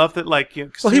 Yeah. I love that,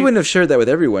 he wouldn't have shared that with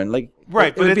everyone. Like,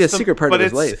 Right, it would be a secret part of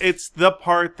his life. It's the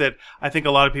part that I think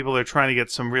a lot of people are trying to get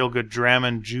some real good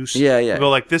Drammen juice. Yeah. Go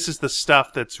like, this is the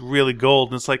stuff that's really gold.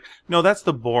 And it's like, no, that's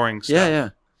the boring stuff. Yeah.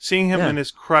 Seeing him in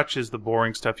his crutch is the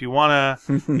boring stuff. You wanna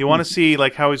see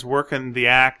like how he's working the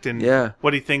act and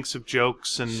what he thinks of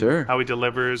jokes and how he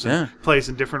delivers and plays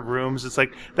in different rooms. It's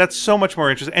like that's so much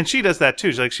more interesting. And she does that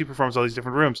too. She performs all these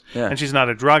different rooms, and she's not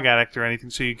a drug addict or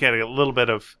anything, so you get a little bit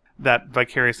of that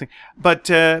vicarious thing. But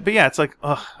yeah, it's like,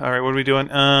 all right, what are we doing?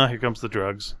 Here comes the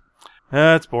drugs.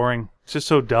 It's boring. It's just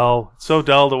so dull. It's so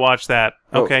dull to watch that.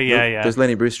 Okay, yeah. There's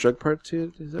Lenny Bruce drug part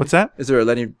too? What's that? Is there a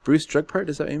Lenny Bruce drug part?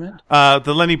 Is that what you meant?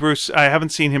 The Lenny Bruce, I haven't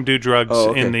seen him do drugs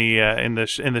in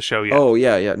the show yet. Oh,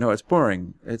 yeah. No, it's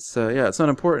boring. It's it's not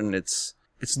important.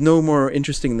 It's no more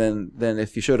interesting than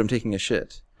if you showed him taking a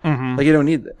shit. Mm-hmm. Like, you don't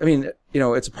need, I mean,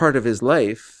 it's a part of his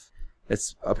life.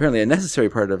 It's apparently a necessary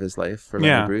part of his life for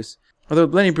Lenny Bruce. Although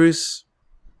Lenny Bruce,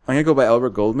 I'm going to go by Albert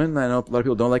Goldman. I know a lot of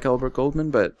people don't like Albert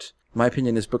Goldman, but in my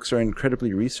opinion, his books are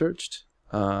incredibly researched.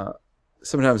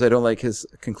 Sometimes I don't like his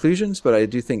conclusions, but I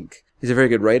do think he's a very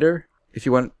good writer. If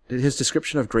you want, his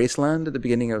description of Graceland at the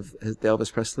beginning of the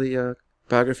Elvis Presley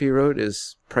biography he wrote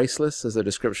is priceless as a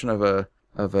description of a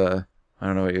I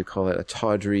don't know what you call it, a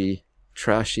tawdry,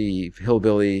 trashy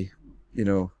hillbilly,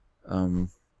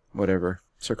 whatever,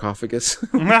 sarcophagus.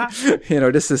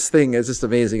 Just this thing is just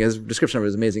amazing. His description of it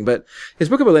is amazing. But his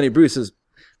book about Lenny Bruce is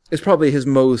probably his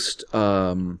most.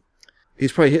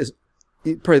 He's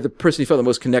probably the person he felt the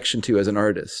most connection to as an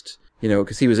artist,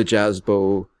 because he was a jazz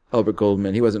beau, Albert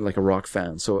Goldman. He wasn't like a rock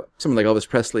fan. So someone like Elvis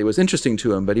Presley was interesting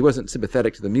to him, but he wasn't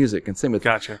sympathetic to the music. And same with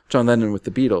John Lennon with the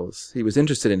Beatles. He was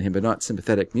interested in him, but not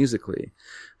sympathetic musically.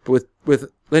 But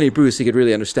with Lenny Bruce, he could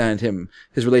really understand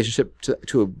his relationship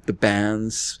to the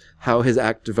bands, how his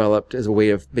act developed as a way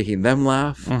of making them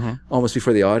laugh almost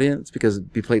before the audience because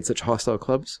he played such hostile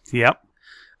clubs. Yep.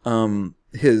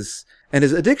 His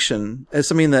addiction as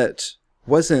something that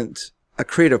wasn't a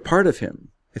creative part of him.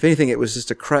 If anything, it was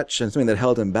just a crutch and something that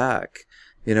held him back,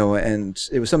 and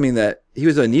it was something that he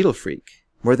was a needle freak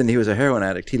more than he was a heroin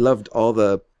addict. He loved all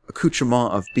the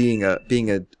accoutrement of being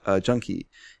a junkie.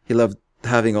 He loved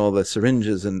having all the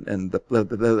syringes and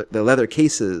the leather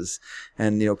cases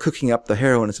and, cooking up the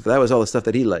heroin and stuff. That was all the stuff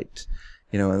that he liked,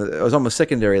 and it was almost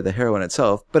secondary to the heroin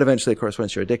itself. But eventually, of course,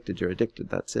 once you're addicted,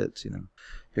 that's it,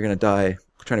 You're going to die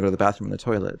trying to go to the bathroom in the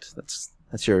toilet.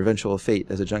 That's your eventual fate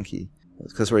as a junkie.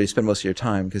 That's where you spend most of your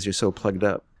time because you're so plugged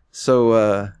up.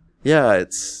 So,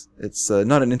 it's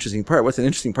not an interesting part. What's an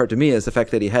interesting part to me is the fact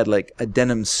that he had like a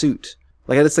denim suit.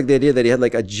 Like I just like the idea that he had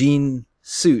like a jean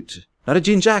suit, not a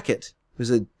jean jacket. It was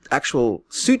an actual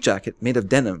suit jacket made of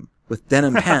denim with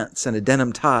denim pants and a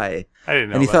denim tie. I didn't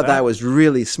know. And he thought that was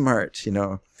really smart,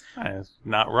 It's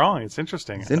not wrong. It's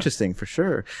interesting. It's interesting for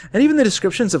sure. And even the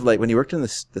descriptions of like when he worked in the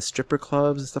stripper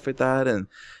clubs and stuff like that,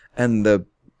 and the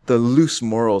loose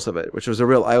morals of it, which was a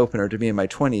real eye opener to me in my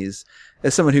 20s,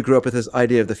 as someone who grew up with this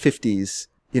idea of the 50s,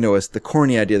 as the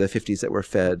corny idea of the 50s that we're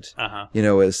fed,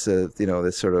 as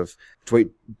this sort of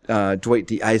Dwight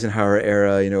D. Eisenhower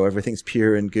era, everything's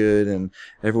pure and good and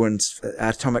everyone's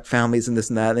atomic families and this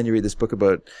and that. And then you read this book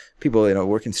about people,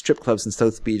 working strip clubs in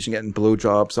South Beach and getting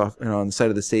blowjobs off, on the side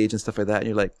of the stage and stuff like that. And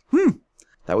you're like,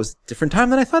 that was a different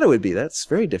time than I thought it would be. That's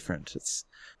very different. It's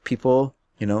people,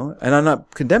 and I'm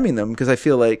not condemning them because I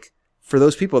feel like for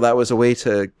those people, that was a way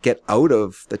to get out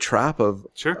of the trap of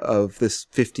this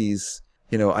 50s,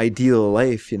 ideal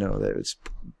life, that was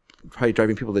probably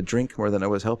driving people to drink more than it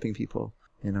was helping people,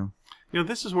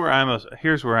 this is where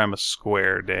here's where I'm a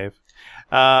square, Dave.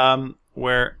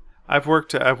 Where I've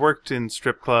worked in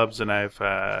strip clubs and I've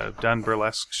done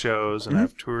burlesque shows and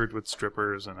I've toured with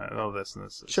strippers and all this and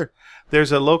this. Sure.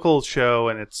 There's a local show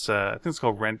and it's I think it's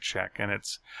called Rent Check, and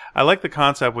I like the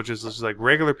concept, which is just like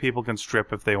regular people can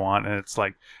strip if they want, and it's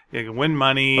like you can win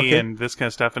money and this kind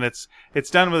of stuff, and it's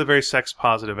done with a very sex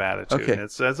positive attitude. Okay. And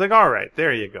it's like, all right,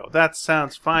 there you go. That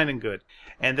sounds fine and good.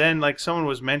 And then like someone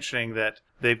was mentioning that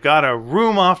they've got a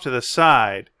room off to the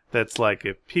side that's like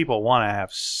if people want to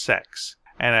have sex.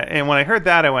 And when I heard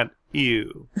that, I went,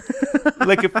 ew.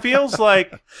 Like, it feels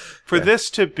like for this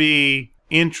to be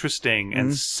interesting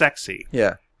and sexy,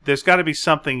 there's got to be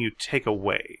something you take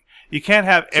away. You can't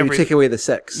have everything. You take away the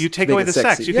sex. You take away the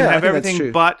sex. You can have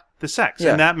everything but the sex.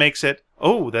 And that makes it,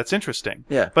 that's interesting.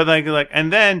 Yeah. But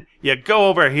and then you go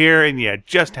over here and you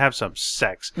just have some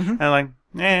sex. And I'm like,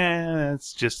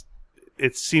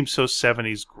 it seems so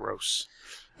 70s gross.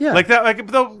 Yeah. Like that,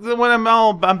 when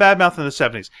I'm bad mouthing the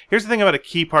 70s. Here's the thing about a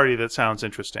key party that sounds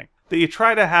interesting. That you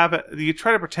try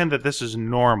to pretend that this is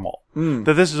normal.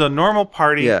 That this is a normal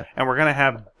party and we're going to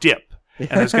have dip. And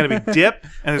there's going to be dip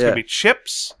and there's going to be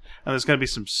chips and there's going to be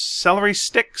some celery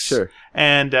sticks. Sure.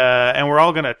 And we're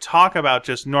all going to talk about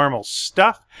just normal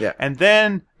stuff. Yeah. And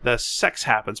then the sex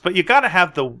happens. But you got to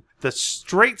have the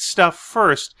straight stuff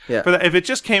first. Yeah. For that. If it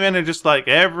just came in and just like,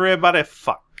 everybody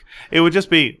fuck, it would just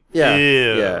be, ew.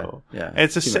 Yeah.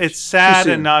 It's sad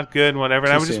and not good and whatever.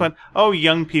 And I just went, oh,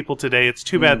 young people today, it's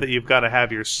too bad that you've got to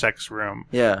have your sex room.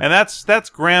 Yeah. And that's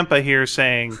Grandpa here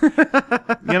saying,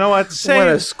 you know what,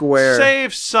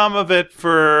 save some of it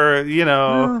for,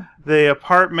 the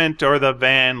apartment or the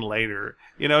van later.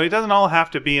 It doesn't all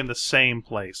have to be in the same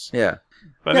place. Yeah.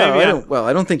 But no, maybe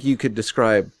I don't think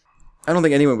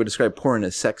anyone would describe porn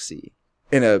as sexy.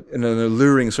 In an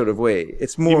alluring sort of way.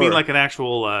 It's more. You mean like an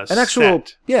actual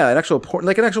set? Yeah, an actual porn,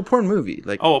 like an actual porn movie.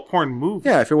 Like, a porn movie.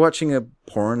 Yeah, if you're watching a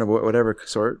porn of whatever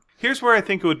sort. Here's where I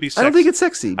think it would be sexy. I don't think it's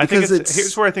sexy.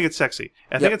 Here's where I think it's sexy.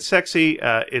 I think it's sexy.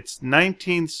 It's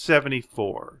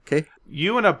 1974. Okay.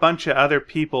 You and a bunch of other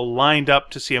people lined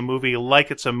up to see a movie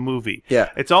like it's a movie.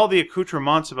 Yeah. It's all the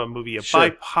accoutrements of a movie. You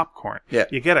buy popcorn. Yeah.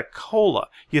 You get a cola.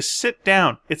 You sit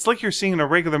down. It's like you're seeing a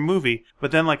regular movie,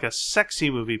 but then like a sexy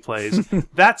movie plays.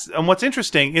 And what's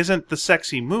interesting isn't the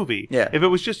sexy movie. Yeah. If it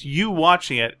was just you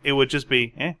watching it, it would just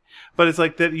be, eh. But it's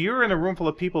like that you're in a room full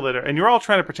of people and you're all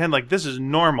trying to pretend like this is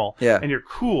normal. Yeah. And you're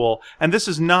cool. And this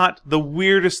is not the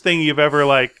weirdest thing you've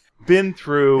ever been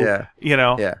through. Yeah.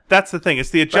 Yeah. That's the thing. It's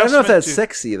the adjustment. But I don't know if that's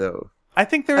sexy though. I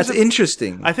think there's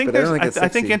interesting. I think I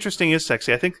think interesting is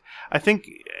sexy. I think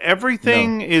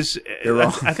everything is. You're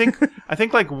wrong. I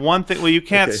think like one thing. Well, you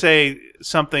can't say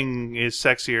something is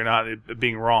sexy or not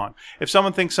being wrong. If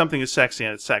someone thinks something is sexy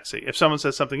and it's sexy, if someone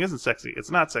says something isn't sexy,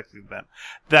 it's not sexy to them.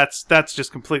 That's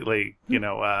just completely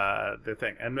the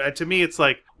thing. And to me, it's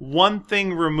like one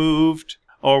thing removed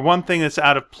or one thing that's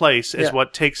out of place is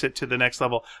what takes it to the next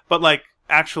level. But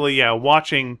actually,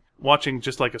 watching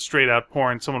just like a straight out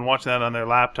porn, someone watching that on their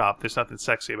laptop, there's nothing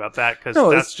sexy about that because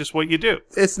that's just what you do.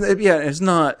 It's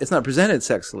not presented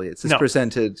sexily. It's just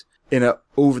presented in a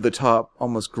over the top,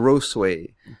 almost gross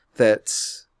way.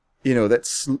 That's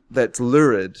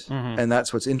lurid, and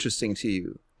that's what's interesting to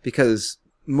you because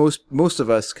most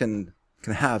of us can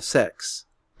have sex,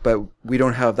 but we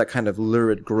don't have that kind of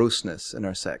lurid grossness in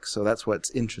our sex. So that's what's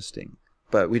interesting.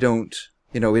 But we don't.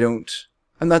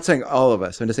 I'm not saying all of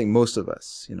us. I'm just saying most of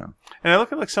us, And I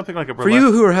look at something like a burlesque. For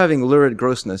you who are having lurid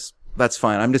grossness, that's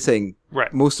fine. I'm just saying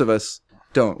most of us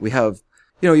don't. We have,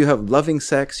 you have loving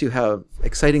sex, you have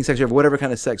exciting sex, you have whatever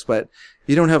kind of sex, but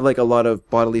you don't have a lot of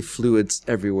bodily fluids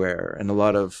everywhere and a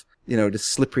lot of,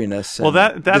 just slipperiness. And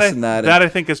that I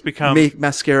think has become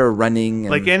mascara running.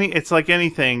 And it's like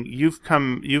anything. You've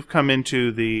come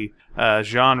into the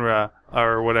genre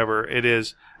or whatever it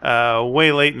is.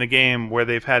 Way late in the game where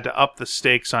they've had to up the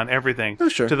stakes on everything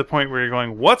to the point where you're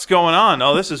going, what's going on?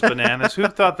 Oh, this is bananas. Who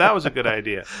thought that was a good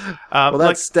idea?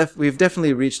 Well, we've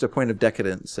definitely reached a point of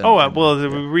decadence.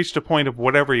 We've reached a point of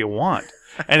whatever you want.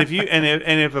 And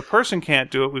if a person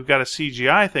can't do it, we've got a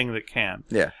CGI thing that can.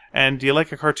 Yeah. And do you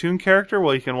like a cartoon character?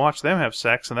 Well, you can watch them have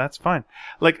sex, and that's fine.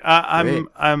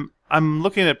 I'm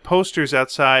looking at posters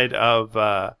outside of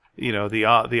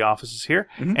the offices here,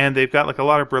 and they've got a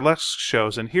lot of burlesque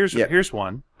shows. And here's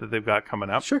one that they've got coming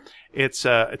up. Sure, it's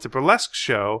a burlesque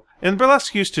show, and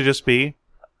burlesque used to just be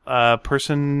a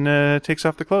person takes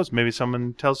off their clothes. Maybe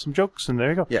someone tells some jokes, and there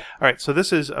you go. Yeah. All right. So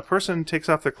this is a person takes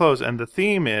off their clothes, and the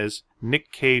theme is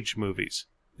Nick Cage movies.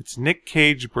 It's Nick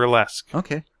Cage burlesque.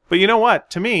 Okay. But you know what?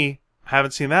 To me, I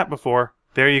haven't seen that before.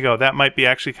 There you go. That might be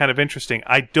actually kind of interesting.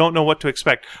 I don't know what to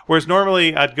expect. Whereas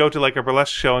normally I'd go to a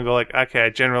burlesque show and go okay, I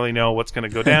generally know what's going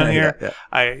to go down here. Yeah.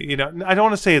 I don't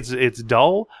want to say it's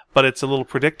dull, but it's a little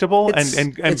predictable it's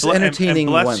entertaining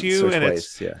and bless once you. Or and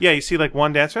twice, you see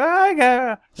one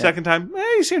dancer, second time,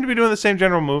 you seem to be doing the same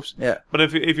general moves. Yeah. But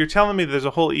if you're telling me there's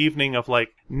a whole evening of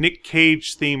Nick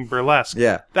Cage themed burlesque,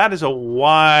 that is a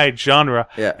wide genre.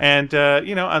 Yeah. And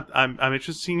I'm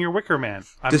interested in seeing your Wicker Man.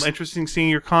 I'm interested in seeing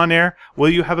your Con Air. Will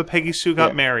you have a Peggy Sue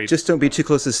Got Married? Just don't be too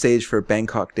close to the stage for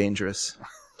Bangkok Dangerous.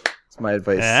 That's my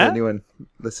advice to anyone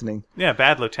listening. Yeah,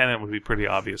 Bad Lieutenant would be pretty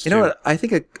obvious, You know what? I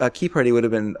think a key party would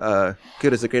have been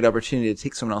good as a great opportunity to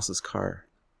take someone else's car.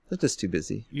 They're just too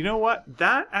busy. You know what?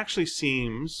 That actually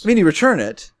seems... I mean, you return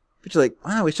it, but you're like,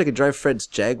 wow, I wish I could drive Fred's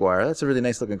Jaguar. That's a really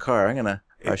nice looking car.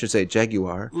 I should say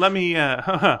Jaguar. Let me,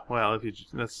 well,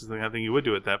 that's the thing I think you would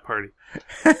do at that party.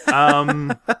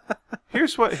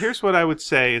 Here's what I would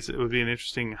say is it would be an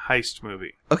interesting heist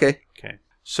movie. Okay.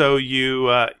 So you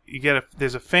get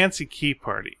there's a fancy key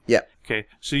party. Yeah. Okay.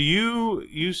 So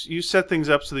you set things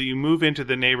up so that you move into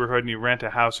the neighborhood and you rent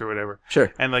a house or whatever.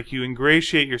 Sure. And like you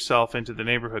ingratiate yourself into the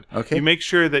neighborhood. Okay. You make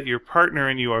sure that your partner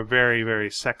and you are very, very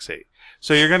sexy.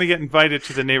 So you're going to get invited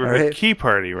to the neighborhood key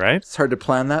party, right? It's hard to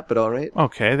plan that, but all right.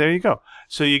 Okay, there you go.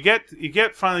 So you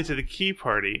get finally to the key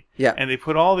party. Yeah. And they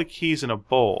put all the keys in a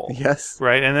bowl. Yes.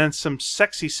 Right? And then some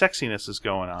sexiness is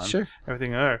going on. Sure.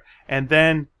 Everything there. And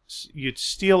then you'd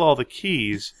steal all the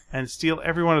keys and steal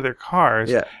every one of their cars.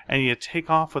 Yeah. And you take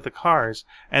off with the cars.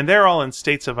 And they're all in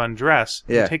states of undress.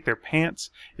 Yeah. You take their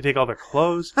pants. You take all their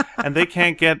clothes. And they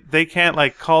can't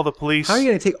like call the police. How are you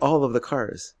going to take all of the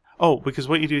cars? Oh, because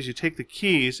what you do is you take the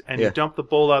keys and Yeah. you dump the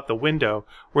bowl out the window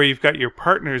where you've got your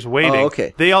partners waiting. Oh,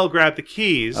 okay. They all grab the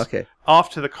keys. Okay.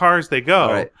 Off to the cars they go.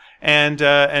 All right. And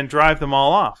drive them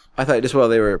all off. I thought just while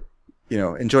they were,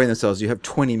 enjoying themselves, you have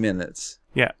 20 minutes.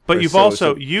 Yeah, but Or you've so,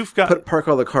 also so you've got. Park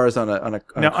all the cars on a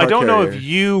Now car I don't know carrier. if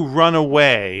you run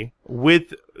away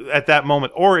with at that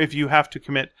moment, or if you have to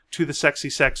commit to the sexy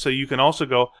sex, so you can also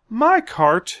go my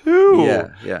car too.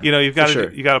 Yeah. You've got to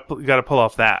sure. you got to pull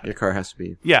off that. Your car has to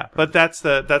be. Yeah, but that's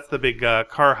the big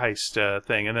car heist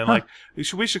thing, and then like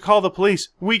we should call the police.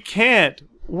 We can't.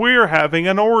 We're having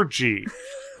an orgy.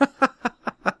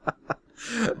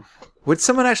 Would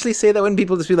someone actually say that? Wouldn't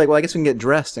people just be like, well, I guess we can get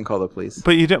dressed and call the police?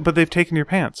 But you don't. But they've taken your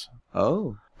pants.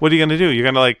 Oh. What are you going to do? You're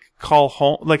going to like call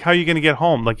home? Like how are you going to get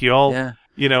home? Like you all, Yeah.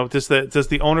 Does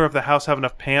the owner of the house have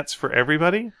enough pants for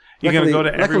everybody? You're going to go to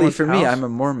luckily everyone's for house? me, I'm a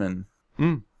Mormon.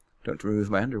 Mm. Don't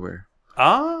remove my underwear.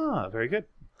 Ah, very good.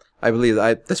 I believe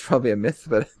that's probably a myth,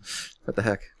 but what the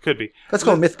heck? Could be. Let's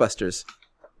call Mythbusters.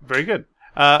 Very good.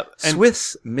 And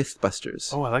Swiss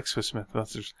Mythbusters. oh, I like Swiss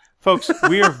Mythbusters. Folks,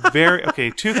 we are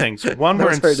two things. One, we're That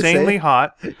was hard to insanely say.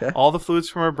 hot. Yeah. All the fluids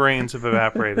from our brains have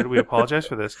evaporated. We apologize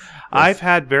for this. I've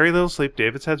had very little sleep.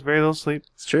 David's had very little sleep.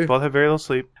 It's true. Both have very little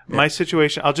sleep. My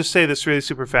situation, I'll just say this really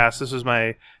super fast. This was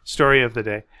my story of the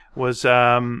day. Was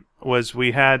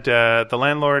we had the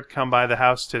landlord come by the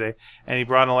house today, and he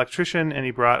brought an electrician and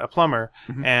he brought a plumber,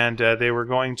 and they were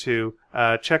going to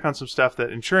check on some stuff that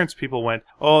insurance people went,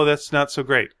 oh, that's not so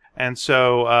great. And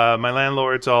so my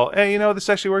landlord's all, hey, this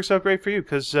actually works out great for you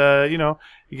because,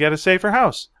 you get a safer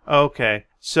house. Okay.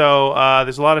 So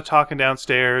there's a lot of talking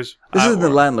downstairs. This isn't the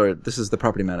landlord. This is the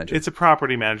property manager. It's a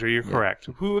property manager. You're correct.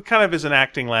 Who kind of is an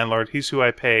acting landlord. He's who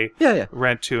I pay Yeah.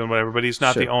 rent to and whatever, but he's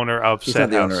not Sure. the owner of He's said not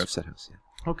the house. owner of said house.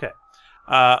 Yeah. Okay.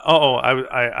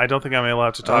 I don't think I'm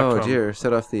allowed to talk to Oh him. dear!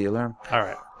 Set off the alarm. All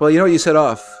right. Well, you know what you set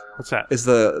off What's that? is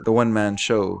the one man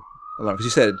show alarm because you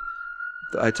said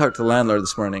I talked to the landlord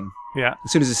this morning. Yeah.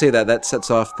 As soon as you say that, that sets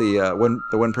off the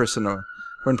one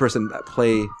person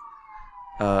play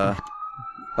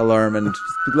alarm, and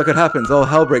look what happens. All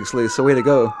hell breaks loose. So way to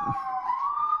go!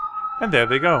 And there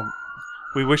they go.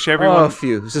 We wish everyone. Oh,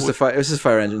 phew! It was just a fire. It was just a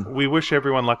fire engine. We wish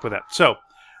everyone luck with that. So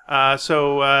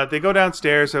they go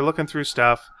downstairs. They're looking through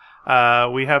stuff.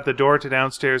 We have the door to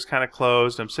downstairs kind of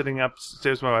closed. I'm sitting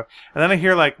upstairs with my wife, and then I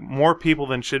hear like more people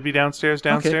than should be downstairs.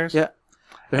 Okay, yeah.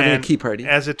 They're having And a key party.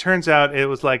 As it turns out, it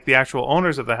was like the actual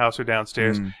owners of the house are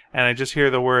downstairs, and I just hear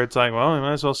the words like, "Well, you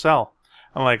might as well sell."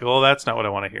 I'm like, "Well, that's not what I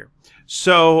want to hear."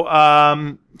 So,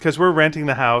 because we're renting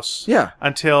the house, Yeah.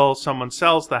 until someone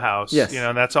sells the house, Yes.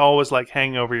 that's always like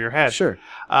hanging over your head. Sure.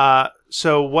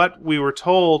 So what we were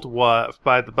told was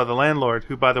by the landlord,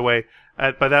 who, by the way,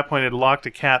 by that point had locked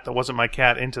a cat that wasn't my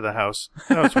cat into the house.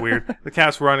 That was weird. The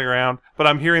cat's running around, but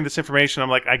I'm hearing this information. I'm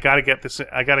like, I gotta get this.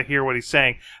 I gotta hear what he's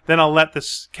saying. Then I'll let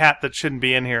this cat that shouldn't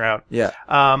be in here out. Yeah.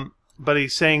 But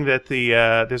he's saying that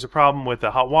there's a problem with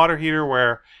the hot water heater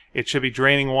where it should be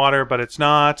draining water, but it's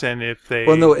not. And if they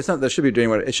Well, no, it's not. There should be draining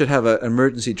water. It should have an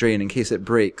emergency drain in case it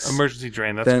breaks. emergency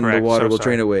drain, that's then correct. the water So will sorry.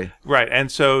 drain away. Right, and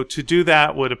so to do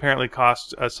that would apparently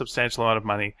cost a substantial amount of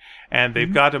money, and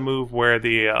they've got to move where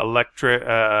the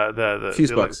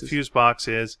the fuse box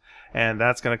is, and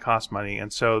that's going to cost money.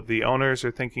 And so the owners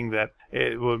are thinking that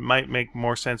might make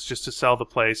more sense just to sell the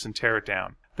place and tear it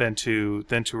down than to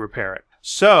repair it.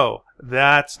 So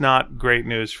that's not great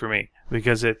news for me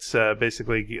because it's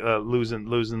basically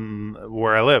losing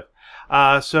where I live.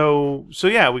 So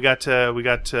yeah, we got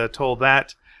told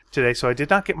that today. So I did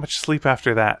not get much sleep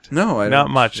after that. No, not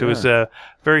much. Yeah. It was a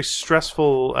very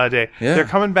stressful day. Yeah. They're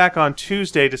coming back on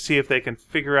Tuesday to see if they can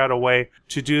figure out a way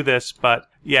to do this, but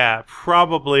yeah,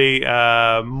 probably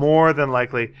more than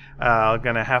likely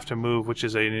going to have to move, which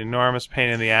is an enormous pain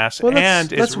in the ass, Well,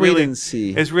 and let's wait and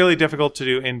see. It's really difficult to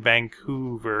do in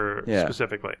Vancouver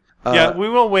specifically. Yeah, we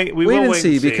will wait. We wait will and wait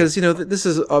see and see because this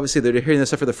is obviously they're hearing this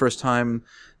stuff for the first time.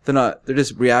 They're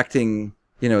just reacting.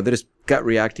 They're just gut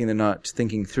reacting. They're not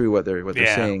thinking through what they're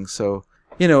saying. So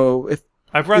if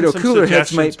I've run some cooler heads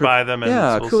suggestions by them.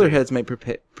 And cooler heads might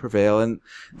prevail, and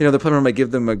the plumber might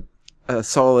give them a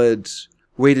solid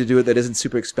way to do it that isn't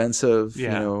super expensive.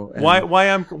 Yeah. And why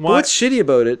what's shitty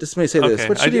about it? Just let me say this.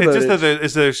 What's shitty about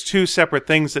it? There's two separate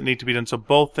things that need to be done, so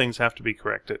both things have to be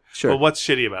corrected. Sure. But what's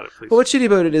shitty about it, please? Well, what's shitty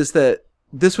about it is that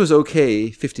this was okay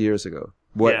 50 years ago.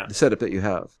 The setup that you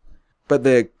have, but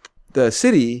the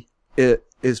city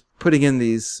is putting in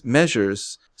these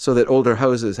measures so that older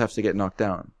houses have to get knocked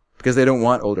down because they don't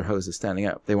want older houses standing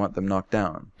up. They want them knocked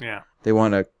down. Yeah. They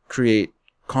want to create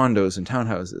condos and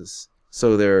townhouses.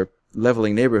 So they're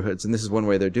leveling neighborhoods, and this is one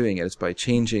way they're doing it. It's by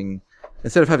changing,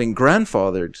 instead of having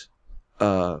grandfathered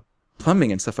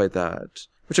plumbing and stuff like that,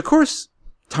 which of course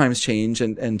times change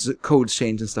and codes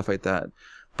change and stuff like that.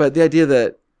 But the idea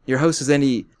that your house is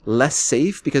any less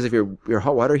safe because if your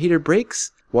hot water heater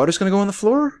breaks, water's going to go on the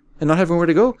floor and not have anywhere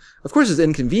to go. Of course, it's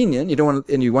inconvenient. You want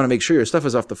to make sure your stuff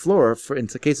is off the floor in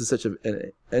case of such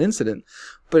an incident.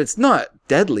 But it's not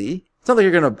deadly. It's not like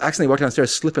you're going to accidentally walk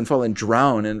downstairs, slip and fall and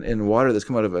drown in water that's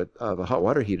come out of a hot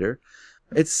water heater.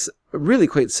 It's really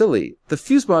quite silly. The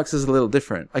fuse box is a little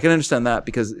different. I can understand that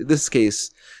because in this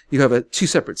case, you have two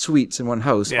separate suites in one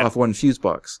house off one fuse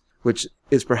box, which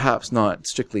is perhaps not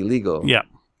strictly legal. Yeah.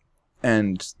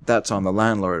 And that's on the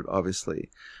landlord, obviously.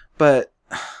 But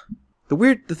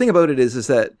the thing about it is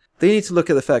that they need to look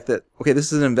at the fact that, okay,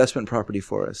 this is an investment property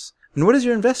for us. And what is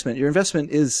your investment? Your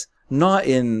investment is not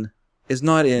in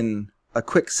a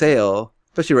quick sale,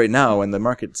 especially right now when the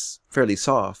market's fairly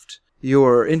soft.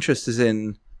 Your interest is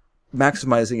in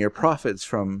maximizing your profits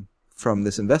from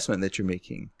this investment that you're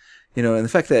making. And the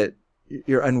fact that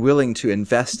you're unwilling to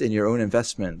invest in your own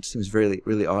investment seems really,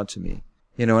 really odd to me.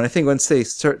 And I think once they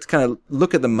start to kind of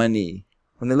look at the money,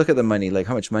 like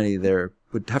how much money they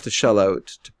would have to shell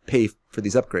out to pay for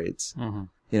these upgrades, and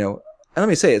let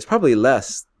me say, it's probably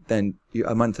less than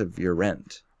a month of your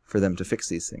rent for them to fix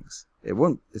these things.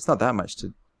 It's not that much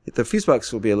the fuse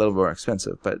box will be a little more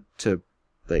expensive, but to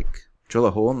drill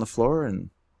a hole in the floor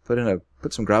and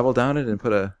put some gravel down it and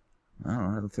I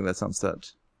don't think that sounds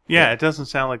that. Yeah, it doesn't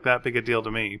sound like that big a deal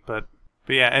to me, but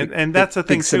yeah, and that's the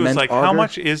thing too. Is how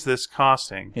much is this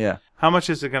costing? Yeah. How much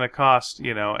is it going to cost?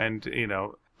 And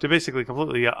to basically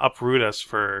completely uproot us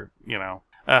for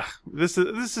this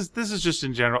is just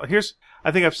in general.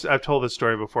 I think I've told this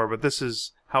story before, but this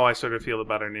is how I sort of feel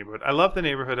about our neighborhood. I love the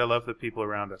neighborhood. I love the people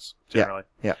around us, generally.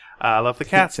 Yeah. I love the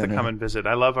cats that come and visit.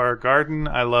 I love our garden.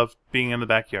 I love being in the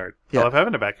backyard. I love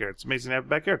having a backyard. It's amazing to have a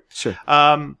backyard. Sure.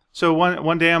 So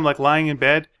one day I'm lying in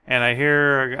bed and I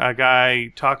hear a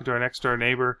guy talking to our next door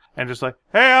neighbor and just hey,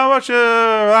 how much for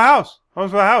the house? How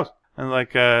much for the house? And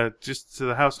just to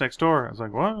the house next door. I was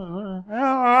like, what?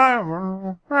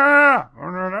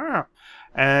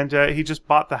 And he just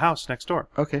bought the house next door.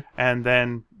 Okay. And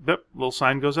then the little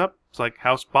sign goes up. It's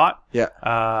house bought. Yeah.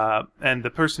 And the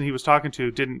person he was talking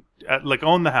to didn't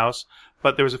own the house,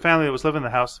 but there was a family that was living in the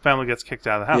house. The family gets kicked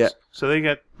out of the house. Yeah. So they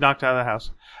get knocked out of the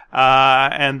house.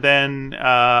 And then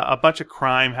a bunch of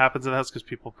crime happens in the house because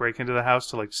people break into the house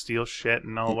to steal shit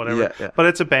and all whatever. Yeah. But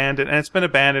it's abandoned, and it's been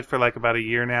abandoned for about a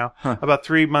year now. Huh. About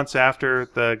 3 months after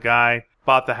the guy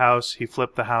bought the house, he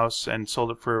flipped the house and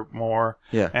sold it for more.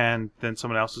 Yeah. And then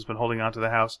someone else has been holding on to the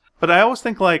house. But I always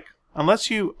think unless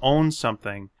you own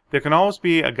something, there can always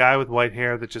be a guy with white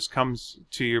hair that just comes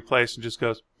to your place and just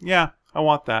goes, yeah, I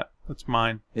want that. That's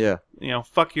mine. Yeah.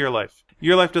 Fuck your life.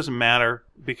 Your life doesn't matter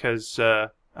because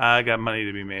I got money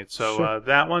to be made. So Sure.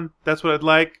 that's what I'd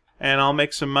like, and I'll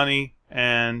make some money,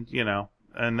 and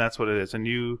and that's what it is. And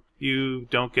you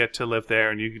don't get to live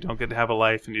there, and you don't get to have a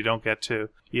life, and you don't get to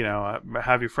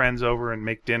have your friends over and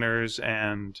make dinners,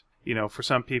 and for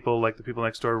some people, like the people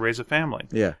next door, raise a family.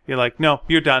 Yeah. You're no,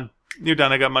 you're done. You're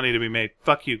done. I got money to be made.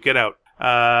 Fuck you. Get out.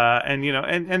 And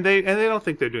they don't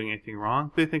think they're doing anything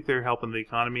wrong. They think they're helping the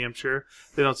economy. I'm sure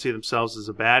they don't see themselves as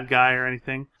a bad guy or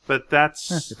anything. But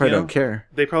that's They probably don't care.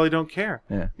 They probably don't care.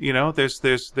 Yeah.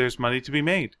 There's money to be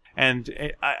made,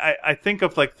 and I think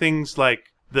of things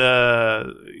like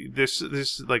there's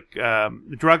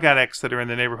drug addicts that are in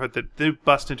the neighborhood that they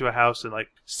bust into a house and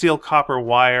steal copper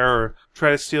wire or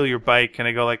try to steal your bike, and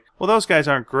I go well, those guys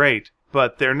aren't great.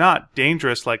 But they're not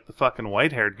dangerous like the fucking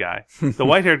white-haired guy. The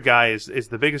white-haired guy is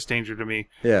the biggest danger to me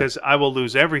because I will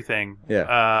lose everything.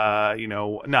 Yeah.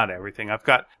 Not everything. I've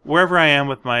got wherever I am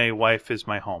with my wife is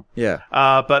my home. Yeah.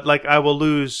 But I will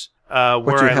lose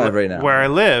where I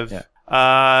live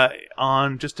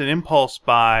on just an impulse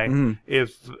buy. Mm-hmm.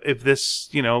 If this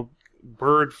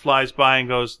bird flies by and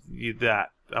goes, that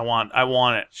I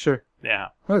want it. Sure. Yeah.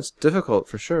 Well, it's difficult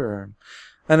for sure,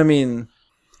 and I mean.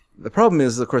 The problem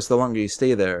is, of course, the longer you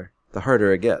stay there, the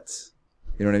harder it gets.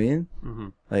 You know what I mean? Mm-hmm.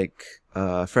 Like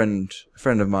a friend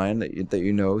of mine that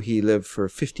you know, he lived for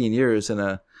 15 years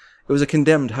it was a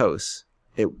condemned house.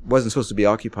 It wasn't supposed to be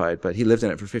occupied, but he lived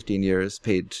in it for 15 years,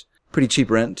 paid pretty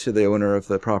cheap rent to the owner of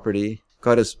the property,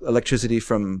 got his electricity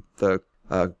from the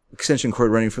extension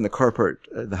cord running from the carport,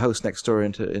 the house next door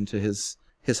into his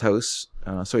house.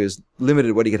 So he was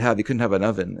limited what he could have. He couldn't have an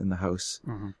oven in the house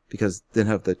because they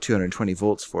didn't have the 220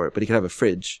 volts for it, but he could have a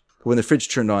fridge. But when the fridge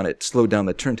turned on, it slowed down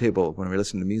the turntable when we were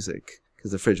listening to music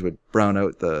because the fridge would brown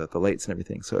out the lights and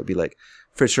everything. So it'd be like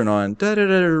fridge turn on, da da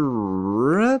da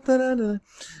da da da.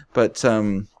 But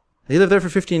he lived there for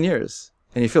 15 years,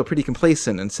 and you feel pretty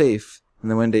complacent and safe. And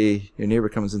then one day your neighbor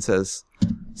comes and says,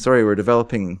 "Sorry, we're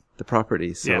developing the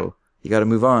property, so you got to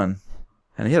move on."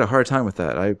 And he had a hard time with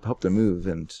that. I helped him move,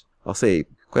 and I'll say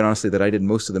quite honestly that I did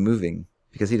most of the moving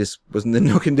because he just wasn't in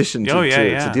no condition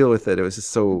to deal with it. It was just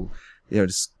so, he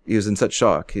was in such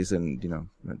shock. He's in,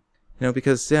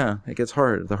 because it gets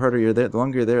hard. The harder you're there, the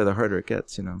longer you're there, the harder it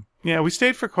gets. Yeah, we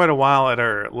stayed for quite a while at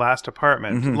our last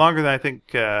apartment, longer than I think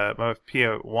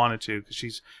Pia wanted to,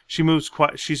 because she's moved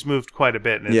quite a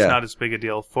bit, and it's not as big a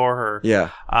deal for her. Yeah.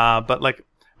 But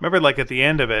remember, at the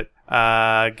end of it,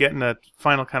 getting the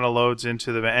final kind of loads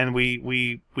into the and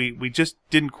we just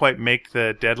didn't quite make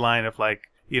the deadline of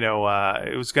we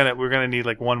were gonna need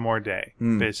one more day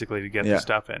basically to get the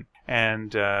stuff in,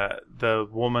 and the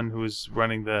woman who was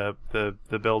running the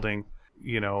building,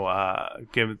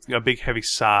 give a big heavy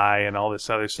sigh and all this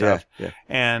other stuff. Yeah.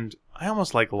 And I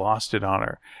almost lost it on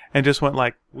her and just went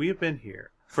we have been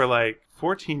here for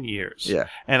 14 years. Yeah.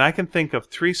 And I can think of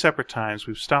 3 separate times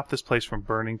we've stopped this place from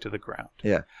burning to the ground.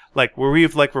 Yeah. Where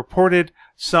we've reported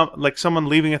someone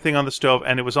leaving a thing on the stove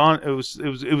and it was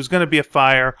going to be a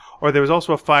fire, or there was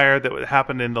also a fire that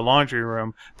happened in the laundry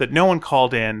room that no one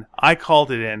called in. I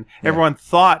called it in. Yeah. Everyone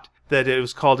thought that it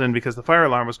was called in because the fire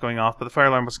alarm was going off, but the fire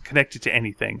alarm wasn't connected to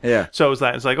anything. Yeah. So it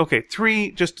was okay,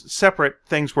 3 just separate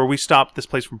things where we stopped this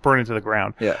place from burning to the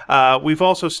ground. Yeah. We've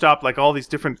also stopped all these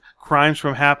different crimes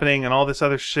from happening and all this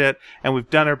other shit, and we've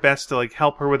done our best to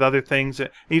help her with other things. And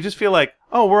you just feel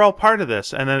oh, we're all part of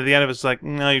this. And then at the end of it's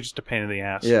no, you're just a pain in the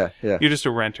ass. Yeah. Yeah. You're just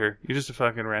a renter. You're just a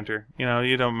fucking renter.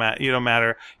 You don't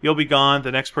matter. You'll be gone.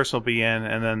 The next person will be in,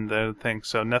 and then the thing.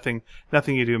 So nothing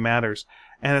you do matters.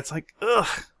 And it's ugh.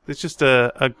 It's just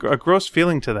a gross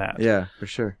feeling to that. Yeah, for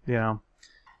sure.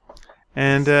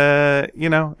 And,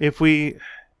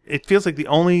 it feels like the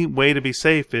only way to be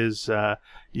safe is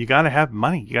you got to have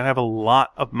money. You got to have a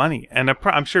lot of money. And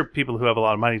I'm sure people who have a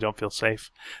lot of money don't feel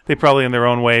safe. They probably in their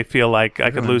own way feel like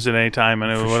I could lose it any time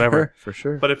and whatever. For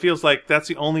sure. But it feels like that's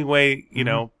the only way,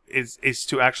 is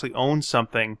to actually own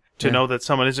something, to know that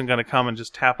someone isn't going to come and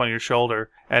just tap on your shoulder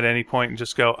at any point and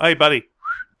just go, "Hey, buddy,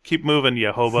 keep moving,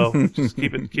 you hobo. Just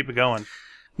keep it going."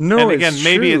 No, and again,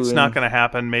 maybe true. it's not going to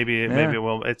happen. Maybe it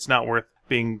will. It's not worth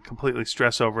being completely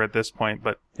stressed over at this point.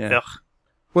 But ugh.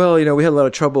 Well, we had a lot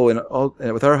of trouble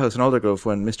with our house in Aldergrove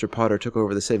when Mr. Potter took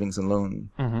over the savings and loan.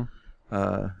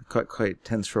 Quite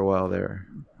tense for a while there.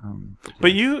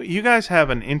 But you guys have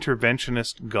an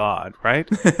interventionist God, right?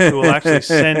 Who will actually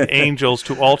send angels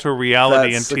to alter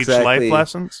reality and teach life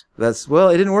lessons. It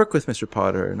didn't work with Mr.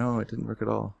 Potter. No, it didn't work at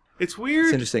all. It's weird.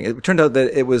 It's interesting. It turned out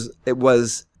that it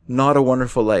was not a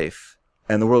wonderful life,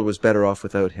 and the world was better off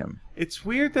without him. It's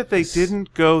weird that they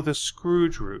didn't go the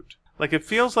Scrooge route. It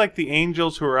feels like the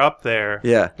angels who are up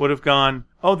there would have gone,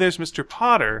 "Oh, there's Mr.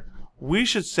 Potter. We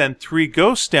should send 3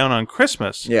 ghosts down on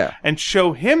Christmas and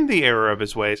show him the error of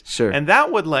his ways." Sure. And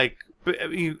that would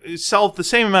solve the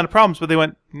same amount of problems, but they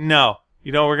went, "No.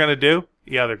 You know what we're going to do?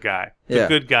 The other guy. The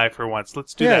good guy for once.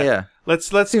 Let's do that. Yeah. Let's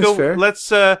Seems go fair. let's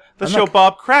show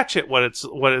Bob Cratchit what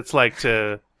it's like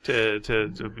to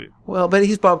be. Well, but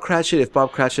he's Bob Cratchit if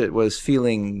Bob Cratchit was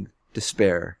feeling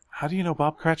despair. How do you know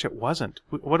Bob Cratchit wasn't?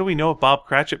 What do we know of Bob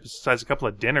Cratchit besides a couple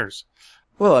of dinners?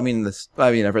 Well, I've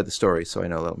read the story, so I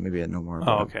know. Maybe I know more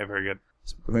about it. Okay, very good.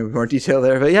 Maybe more detail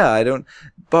there, but I don't.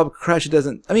 Bob Cratchit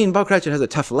doesn't. Bob Cratchit has a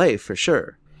tough life for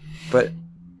sure,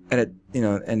 and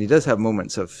he does have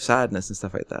moments of sadness and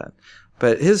stuff like that.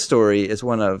 But his story is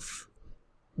one of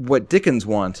what Dickens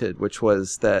wanted, which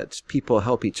was that people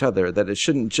help each other. That it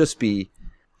shouldn't just be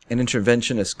an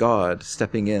interventionist God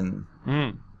stepping in,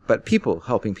 but people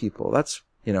helping people. That's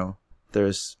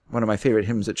there's one of my favorite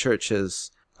hymns at church is.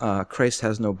 Christ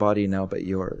has no body now but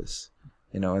yours,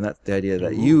 and that's the idea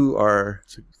that you are.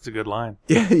 It's a good line.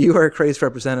 Yeah, you are Christ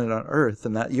represented on earth,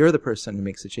 and that you're the person who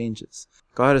makes the changes.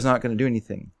 God is not going to do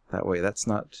anything that way. That's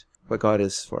not what God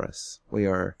is for us. We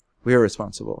are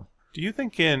responsible. Do you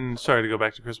think sorry to go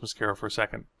back to Christmas Carol for a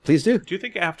second. Please do. Do you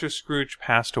think after Scrooge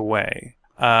passed away,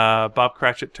 Bob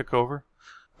Cratchit took over?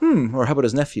 Or how about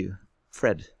his nephew?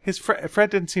 Fred. Fred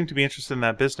didn't seem to be interested in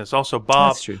that business. Also,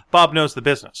 Bob. That's true. Bob knows the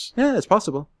business. Yeah, it's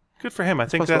possible. Good for him. I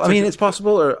think Possible. that's. It's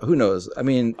possible, or who knows? I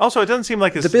mean, also, it doesn't seem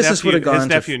like his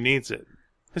nephew needs it.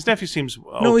 His nephew seems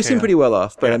okay. No, he seemed pretty well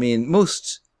off. But I mean,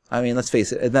 let's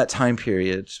face it. In that time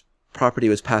period, property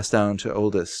was passed down to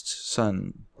oldest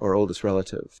son or oldest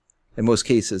relative. In most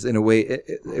cases, in a way,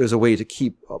 it was a way to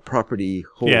keep property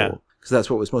whole. Yeah. Because that's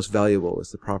what was most valuable, was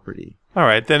the property. All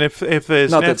right, then if his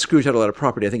not that Scrooge had a lot of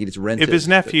property, I think he just rented. If his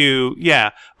nephew,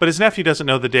 but his nephew doesn't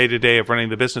know the day-to-day of running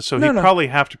the business, so he'd probably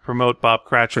have to promote Bob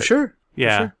Cratchit. For sure.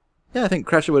 Yeah. For sure. Yeah, I think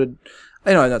Cratchit would have...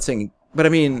 I know, I'm not saying... But I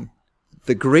mean,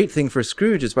 the great thing for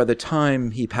Scrooge is by the time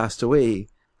he passed away,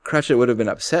 Cratchit would have been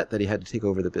upset that he had to take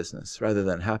over the business rather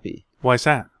than happy. Why's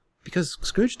that? Because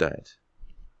Scrooge died.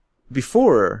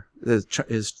 Before his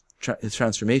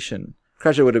transformation...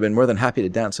 Cratchit would have been more than happy to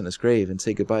dance on his grave and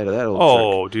say goodbye to that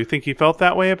old jerk. Do you think he felt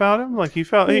that way about him? Like he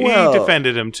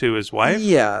defended him to his wife?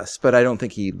 Yes, but I don't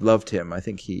think he loved him. I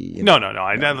think he... No.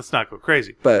 Let's not go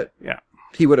crazy. But yeah,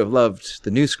 he would have loved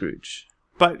the new Scrooge.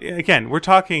 But again, we're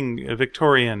talking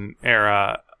Victorian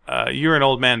era. You're an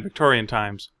old man, Victorian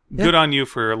times. Yeah. Good on you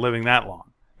for living that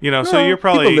long. So you're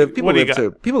probably... People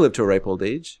live to a ripe old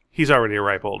age. He's already a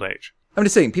ripe old age. I'm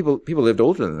just saying, people lived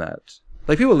older than that.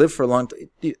 Like, people live for a long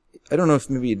time. I don't know if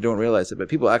maybe you don't realize it, but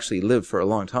people actually lived for a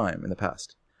long time in the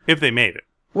past. If they made it.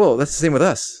 Well, that's the same with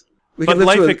us. But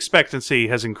life expectancy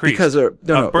has increased because of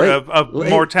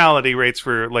mortality rates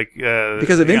for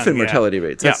because of infant mortality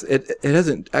rates. It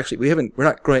hasn't actually. We're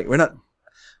not growing. We're not.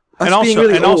 And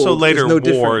also later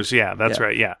wars. Yeah, that's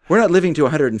right. Yeah, we're not living to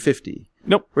 150.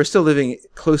 Nope. We're still living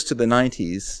close to the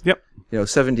 90s. Yep.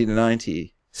 70 to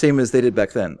 90, same as they did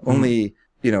back then. Only.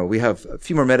 We have a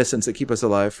few more medicines that keep us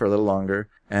alive for a little longer,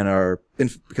 and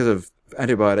because of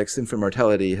antibiotics, infant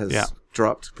mortality has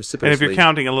dropped precipitously. And if you're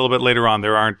counting a little bit later on,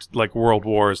 there aren't world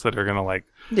wars that are going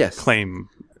to claim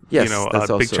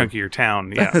a big chunk of your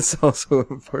town. Yeah, that's also an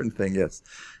important thing. Yes,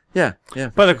 yeah.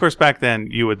 But of course, back then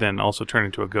you would then also turn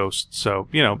into a ghost. So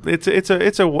it's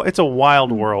a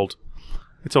wild world.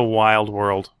 It's a wild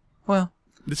world. Well,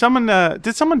 did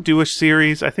someone do a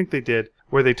series? I think they did,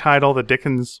 where they tied all the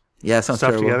Dickens. Yeah, sounds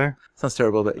stuff terrible. Together. Sounds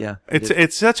terrible, but yeah.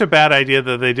 It's such a bad idea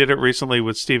that they did it recently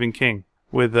with Stephen King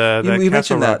with we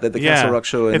mentioned that the Castle Rock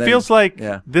show. And feels like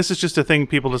this is just a thing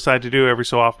people decide to do every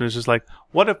so often. It's just like,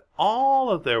 what if all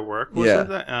of their work was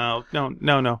that? Oh,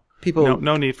 no. People,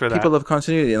 no need for that. People love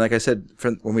continuity, and like I said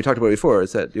when we talked about it before,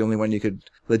 is that the only one you could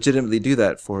legitimately do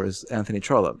that for is Anthony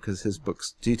Trollope, because his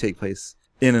books do take place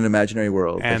in an imaginary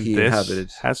world and that he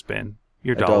inhabited. Has been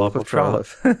your dollop of Trollope.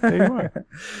 There you are.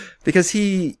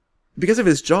 Because of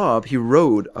his job, he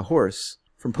rode a horse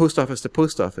from post office to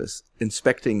post office,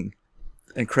 inspecting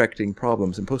and correcting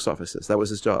problems in post offices. That was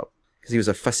his job. Because he was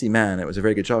a fussy man. It was a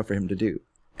very good job for him to do.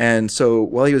 And so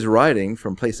while he was riding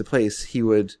from place to place, he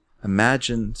would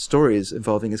imagine stories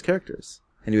involving his characters.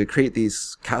 And he would create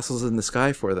these castles in the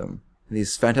sky for them, and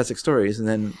these fantastic stories. And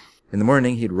then in the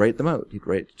morning, he'd write them out. He'd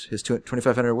write his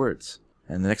 2,500 words.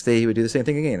 And the next day, he would do the same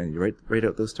thing again, and he'd write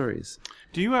out those stories.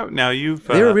 Do you now you've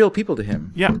they were real people to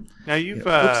him. Yeah. Now you've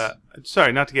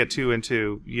sorry, not to get too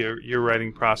into your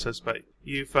writing process, but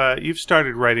you've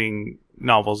started writing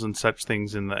novels and such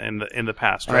things in the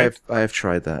past, right? I have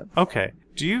tried that. Okay.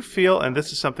 Do you feel, and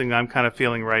this is something I'm kind of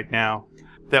feeling right now,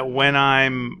 that when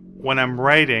I'm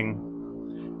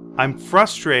writing, I'm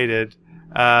frustrated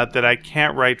that I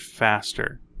can't write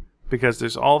faster because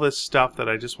there's all this stuff that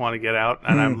I just want to get out,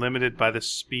 and I'm limited by the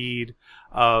speed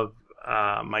of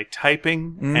my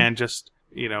typing and just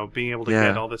being able to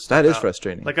get all this stuff that is out.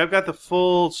 Frustrating. Like, I've got the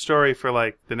full story for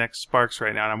the next Sparks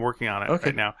right now, and I'm working on it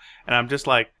right now, and I'm just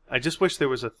like, I just wish there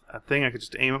was a thing I could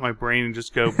just aim at my brain and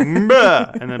just go and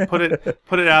then put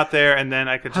it out there, and then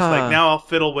I could just now I'll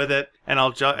fiddle with it, and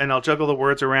I'll juggle the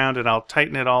words around, and I'll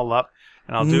tighten it all up,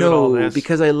 and I'll do all this. No,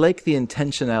 because I like the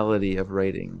intentionality of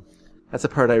writing. That's a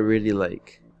part I really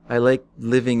like. I like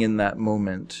living in that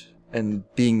moment and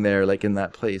being there, in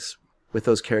that place with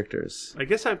those characters. I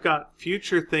guess I've got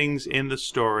future things in the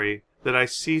story that I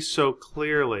see so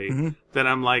clearly that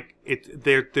I'm like,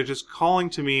 they're just calling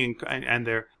to me and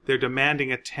they're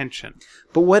demanding attention.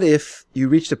 But what if you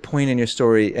reached a point in your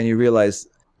story and you realized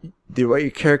how your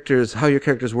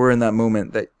characters were in that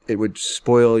moment, that it would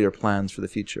spoil your plans for the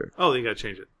future? Oh, then you got to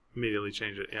change it. Immediately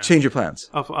change it. Yeah. Change your plans.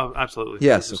 Oh, absolutely.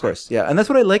 Yes, 100%. Of course. Yeah, and that's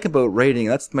what I like about writing.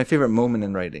 That's my favorite moment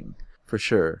in writing, for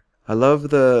sure. I love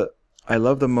the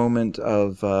moment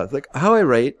of how I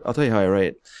write. I'll tell you how I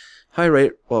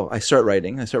write. Well, I start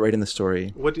writing the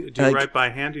story. What do you write by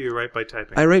hand or do you write by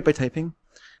typing? I write by typing.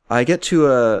 I get to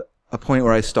a point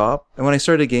where I stop, and when I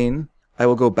start again, I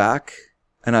will go back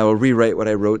and I will rewrite what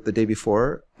I wrote the day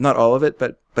before. Not all of it,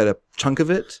 but a chunk of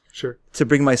it. Sure. To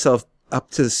bring myself up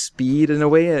to speed in a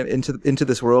way into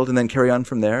this world, and then carry on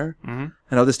from there. Mm-hmm.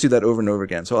 And I'll just do that over and over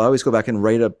again. So I'll always go back and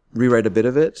rewrite a bit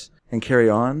of it and carry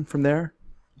on from there.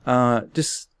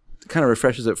 Just kind of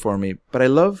refreshes it for me. But I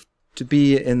love to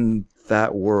be in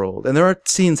that world. And there are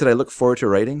scenes that I look forward to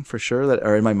writing for sure that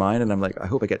are in my mind, and I'm like, I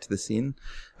hope I get to this scene.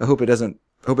 I hope it doesn't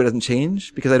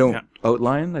change, because I don't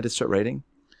outline. I just start writing.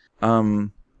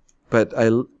 But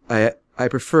I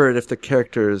prefer it if the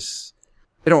characters,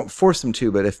 I don't force them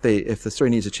to, but if the story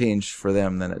needs to change for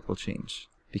them, then it will change,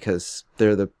 because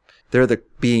they're the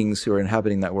beings who are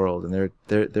inhabiting that world, and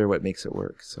they're what makes it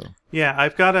work. So yeah,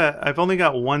 I've only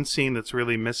got one scene that's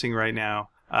really missing right now.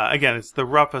 Again, it's the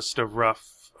roughest of rough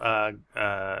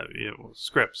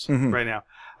scripts right now.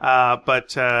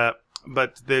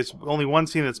 But there's only one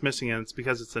scene that's missing, and it's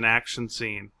because it's an action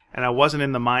scene, and I wasn't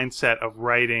in the mindset of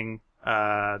writing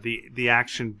the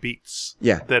action beats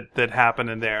that happen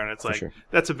in there. And it's like,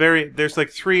 there's like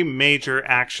 3 major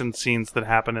action scenes that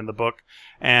happen in the book,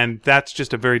 and that's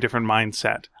just a very different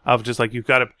mindset of just like, you've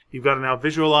got to now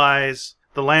visualize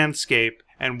the landscape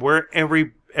and where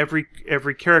every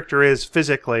character is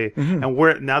physically, and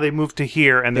where now they move to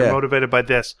here and they're motivated by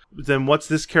this. Then what's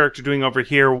this character doing over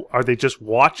here? Are they just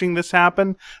watching this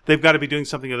happen? They've got to be doing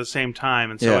something at the same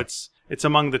time, and so it's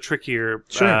among the trickier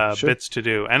bits to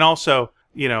do. And also,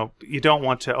 you don't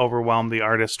want to overwhelm the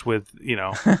artist with,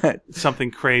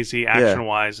 something crazy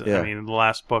action-wise. I mean, in the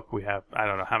last book we have, I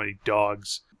don't know how many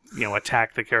dogs,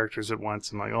 attack the characters at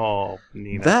once. And like, oh,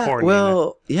 Nina, poor Nina.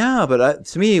 Yeah, but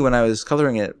to me, when I was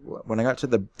coloring it, when I got to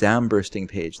the dam bursting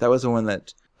page, that was the one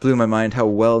that blew my mind, how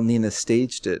well Nina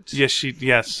staged it.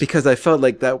 Yes. Because I felt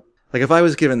like that, like if I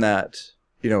was given that,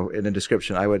 in a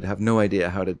description, I would have no idea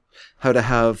how to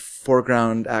have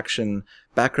foreground action,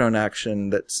 background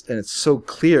action, and it's so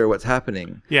clear what's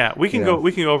happening. Yeah, we can go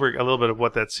over a little bit of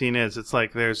what that scene is. It's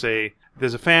like there's a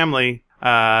family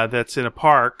that's in a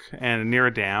park and near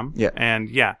a dam. Yeah. And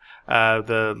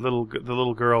the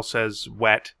little girl says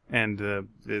wet, and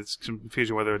it's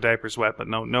confusion whether a diaper's wet, but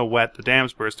no wet, the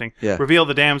dam's bursting. Yeah. Reveal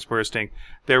the dam's bursting.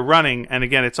 They're running, and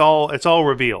again, it's all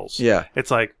reveals. Yeah.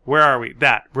 It's like, where are we?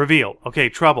 That reveal. Okay,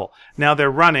 trouble. Now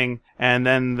they're running, and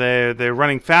then they're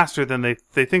running faster than they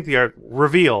think they are.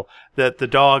 Reveal that the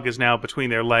dog is now between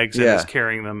their legs and is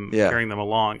carrying them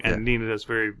along. And Nina does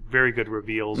very, very good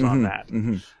reveals on that.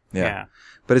 Mm-hmm. Yeah.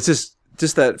 But it's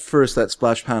just that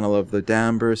splash panel of the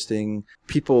dam bursting,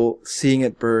 people seeing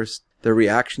it burst, their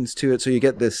reactions to it. So you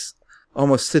get this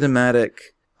almost cinematic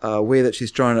way that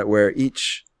she's drawn it, where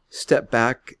each step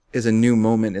back is a new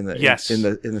moment in the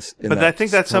but I think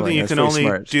that's something you can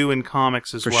only do in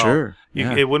comics as well. Sure.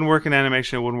 It wouldn't work in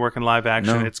animation. It wouldn't work in live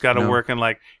action. No, it's got to work in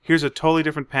like, here's a totally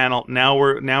different panel.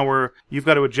 Now you've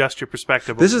got to adjust your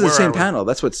perspective. This is the same panel.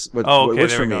 That's what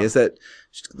works for me. Is that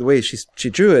the way she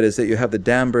drew it is that you have the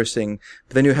dam bursting,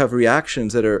 but then you have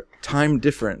reactions that are time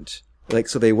different. Like,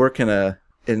 so they work are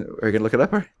you gonna look it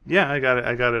up? Or? Yeah, I got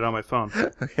it on my phone.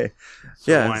 Okay.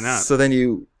 So why not? So then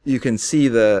you can see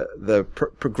the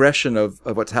progression of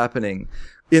what's happening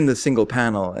in the single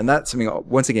panel, and that's something,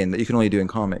 once again, that you can only do in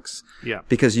comics. Yeah.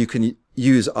 Because you can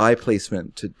use eye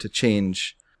placement to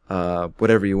change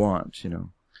whatever you want,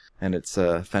 and it's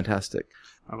fantastic.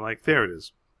 I'm like, there it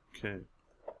is. Okay.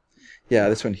 Yeah,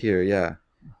 this one here. Yeah,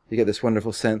 you get this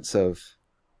wonderful sense of,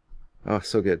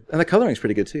 so good, and the coloring's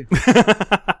pretty good too.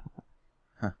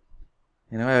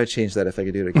 I would change that if I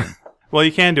could do it again. Well,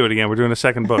 you can do it again. We're doing a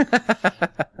second book.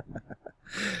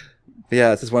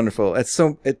 Yeah, it's just wonderful.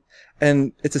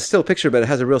 And it's a still picture, but it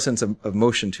has a real sense of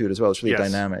motion to it as well. It's really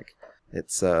dynamic.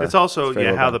 It's also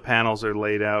how the panels are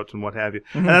laid out and what have you.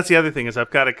 Mm-hmm. And that's the other thing, is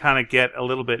I've got to kind of get a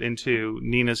little bit into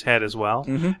Nina's head as well,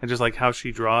 and just like how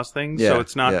she draws things. Yeah, so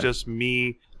it's not just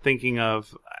me thinking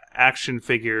of action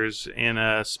figures in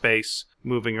a space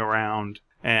moving around.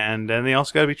 And then they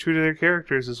also got to be true to their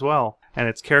characters as well. And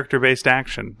it's character-based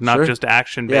action, not just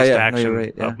action-based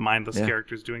action of mindless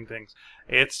characters doing things.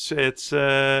 It's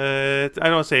I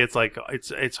don't want to say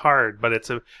it's hard, but it's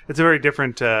a very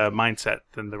different mindset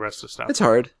than the rest of the stuff. It's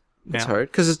hard. It's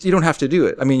hard because you don't have to do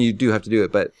it. I mean, you do have to do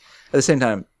it, but at the same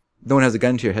time, no one has a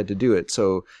gun to your head to do it.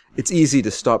 So it's easy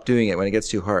to stop doing it when it gets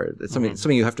too hard. It's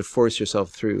something you have to force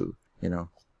yourself through. You know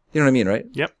what I mean, right?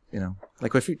 Yep.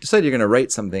 Like if you decide you're going to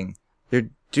write something, you're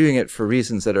doing it for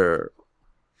reasons that are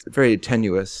very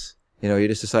tenuous. You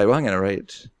just decide, well, I'm going to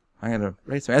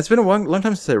write something. It's been a long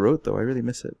time since I wrote, though. I really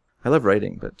miss it. I love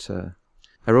writing, but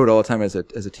I wrote all the time as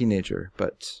a teenager.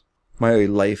 But my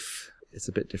life is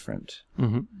a bit different.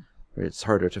 Mm-hmm. where it's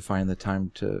harder to find the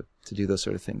time to do those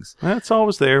sort of things. Well, it's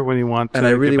always there when you want to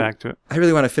get back to it. I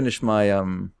really want to finish my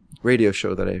radio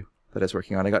show that I was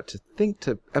working on. I got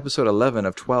to episode 11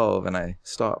 of 12 and I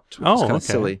stopped. Which is kind of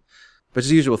silly. But it's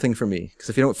the usual thing for me, because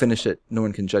if you don't finish it, no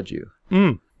one can judge you.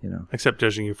 You know, except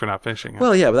judging you for not finishing it.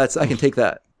 Well, yeah, but I can take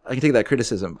that. I can take that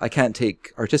criticism. I can't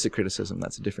take artistic criticism.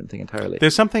 That's a different thing entirely.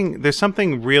 There's something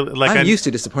real. Like I'm used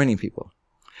to disappointing people.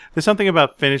 There's something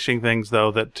about finishing things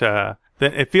though that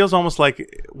it feels almost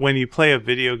like when you play a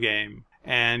video game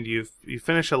and you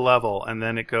finish a level and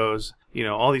then it goes, you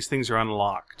know, all these things are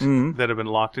unlocked that have been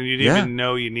locked, and you didn't even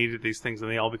know you needed these things, and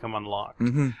they all become unlocked.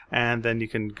 And then you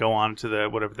can go on to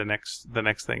whatever the next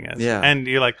thing is. Yeah. And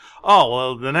you're like, oh,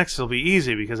 well, the next will be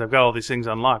easy because I've got all these things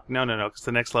unlocked. No, because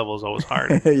the next level is always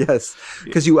hard. Yes,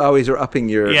 because you always are upping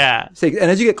your stake.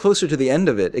 And as you get closer to the end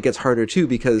of it, it gets harder too,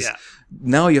 because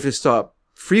now you have to stop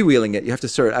freewheeling it. You have to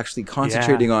start actually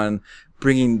concentrating on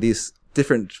bringing these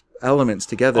different elements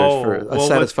together for a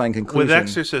satisfying conclusion. With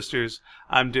Exorcisters,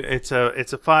 it's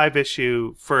a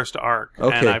 5-issue first arc,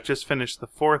 and I've just finished the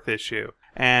 4th issue.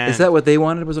 And is that what they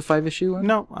wanted? Was a 5-issue one?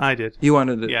 No, I did. You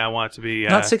wanted it? Yeah, I want it to be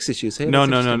not 6 issues. Hey, no.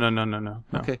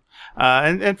 Okay.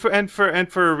 And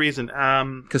for a reason.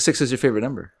 Because 6 is your favorite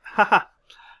number.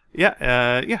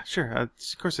 Yeah, sure. Of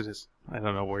course it is. I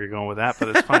don't know where you're going with that, but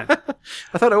it's fine.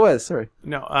 I thought it was. Sorry.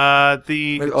 No.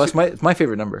 It's my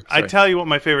favorite number. Sorry. I tell you what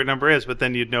my favorite number is, but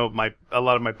then you'd know a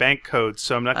lot of my bank codes,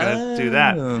 so I'm not going to do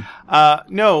that.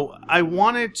 No, I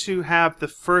wanted to have the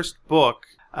first book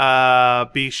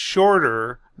be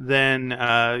shorter than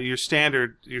your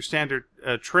standard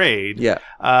trade.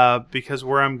 Yeah. Because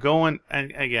where I'm going,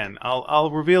 and again,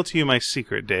 I'll reveal to you my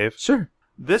secret, Dave. Sure.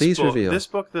 Please reveal. This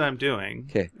book that I'm doing,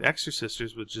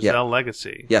 Exorcisters with Giselle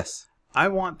Legacy. Yes. I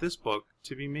want this book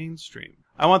to be mainstream.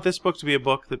 I want this book to be a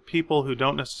book that people who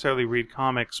don't necessarily read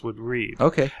comics would read.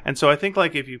 Okay. And so I think,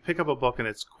 like, if you pick up a book and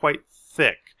it's quite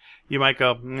thick, you might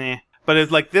go, meh. But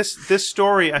it's like this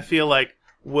story, I feel like,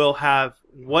 will have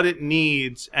what it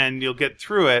needs, and you'll get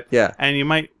through it. Yeah. And you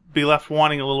might be left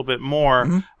wanting a little bit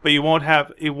more, but it won't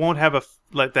have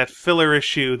like that filler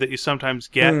issue that you sometimes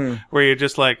get where you're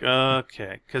just like,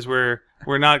 okay, because we're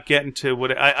not getting to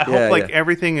what I hope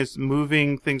everything is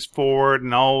moving things forward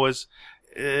and always.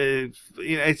 I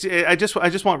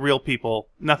just want real people.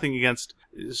 Nothing against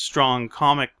strong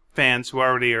comic fans who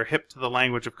already are hip to the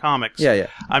language of comics. Yeah.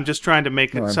 I'm just trying to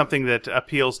make it something that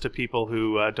appeals to people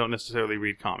who don't necessarily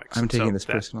read comics. I'm taking this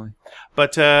personally.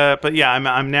 But yeah,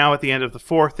 I'm now at the end of the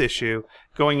 4th issue,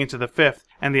 going into the 5th,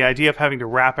 and the idea of having to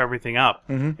wrap everything up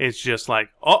is just like,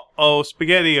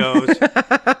 SpaghettiOs.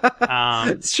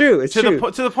 It's true. It's true.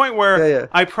 To the point where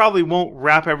I probably won't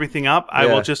wrap everything up. I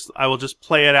will just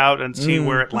play it out and see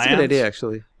where it lands. That's a good idea,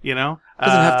 actually. You know, it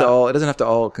doesn't have to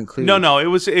all conclude. No. It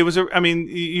was. I mean,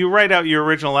 you write out your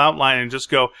original outline and just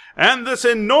go, and this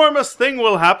enormous thing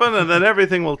will happen, and then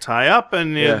everything will tie up,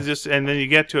 and and then you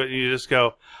get to it, and you just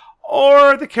go,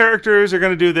 or the characters are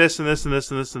going to do this and this and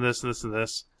this and this and this and this and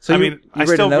this. So you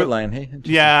wrote an outline, hey?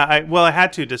 Yeah, I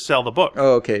had to sell the book.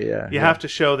 Oh, okay, yeah. You have to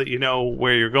show that you know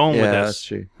where you're going with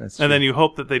this. Yeah, that's true. And then you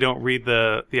hope that they don't read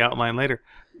the outline later.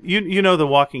 You know the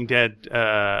Walking Dead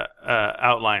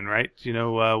outline, right? You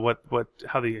know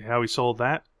how he sold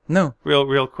that? No.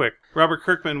 Real quick. Robert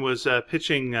Kirkman was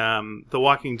pitching The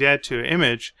Walking Dead to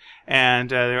Image, and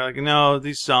they were like, "No,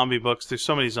 these zombie books. There's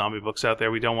so many zombie books out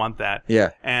there. We don't want that." Yeah.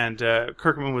 And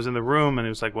Kirkman was in the room, and he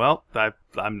was like, "Well,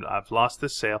 I've lost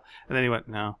this sale." And then he went,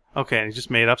 "No, okay." And he just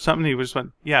made up something. He just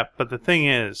went, "Yeah, but the thing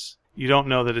is, you don't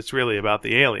know that it's really about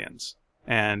the aliens."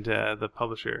 And the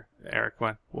publisher, Eric,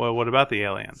 went, "Well, what about the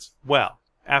aliens?" Well,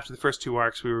 after the first 2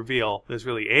 arcs, we reveal there's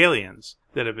really aliens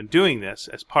that have been doing this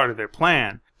as part of their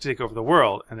plan to take over the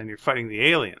world, and then you're fighting the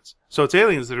aliens. So it's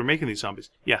aliens that are making these zombies.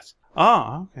 Yes.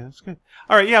 Oh, okay, that's good.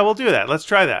 All right, yeah, we'll do that. Let's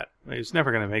try that. He's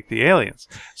never going to make the aliens.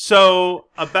 So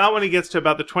about when he gets to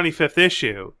about the 25th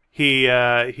issue,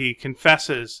 he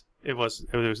confesses there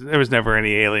was never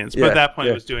any aliens, but at that point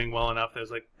it was doing well enough that I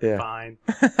was like, fine,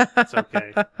 it's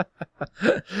okay.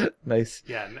 Nice.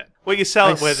 Yeah, what you sell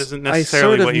it with isn't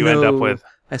necessarily what you end up with.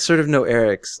 I sort of know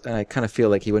Eric's, and I kind of feel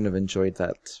like he wouldn't have enjoyed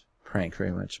that prank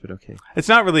very much, but okay. It's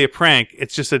not really a prank.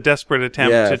 It's just a desperate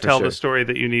attempt to tell the story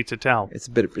that you need to tell. It's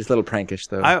a little prankish,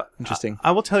 though. Interesting.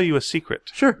 I will tell you a secret.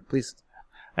 Sure, please.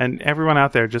 And everyone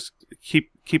out there, just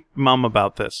keep mum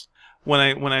about this. When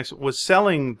I was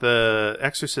selling the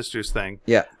Exorcisters thing,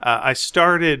 I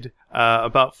started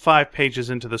about 5 pages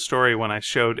into the story when I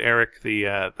showed Eric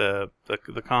the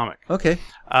comic. Okay.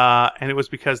 And it was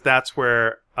because that's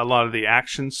where a lot of the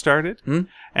action started,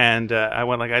 and I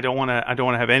went like, I don't want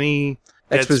to have any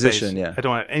Exposition, space. yeah. I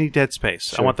don't want any dead space.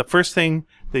 Sure. I want the first thing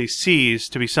that he sees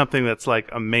to be something that's like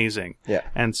amazing. Yeah.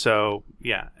 And so,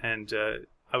 yeah. And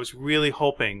I was really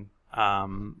hoping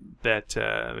that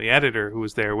the editor who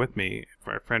was there with me,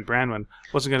 our friend Branwen,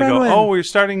 wasn't going to go, oh, we're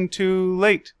starting too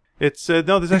late. It's no,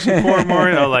 there's actually 4 more.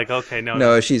 Oh, like, okay,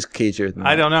 no, she's cagier than that.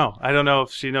 I don't know if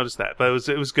she noticed that, but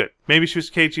it was good. Maybe she was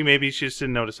cagey, maybe she just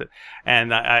didn't notice it.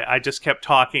 And I just kept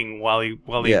talking while he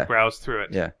browsed through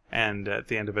it. Yeah. And at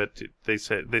the end of it, they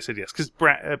said yes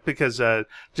because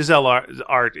Giselle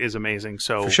art is amazing.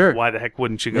 So For sure. Why the heck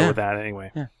wouldn't you go with that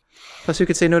anyway? Yeah. Plus, who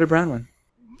could say no to Branwen?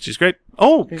 She's great.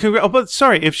 Oh, but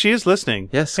sorry, if she is listening.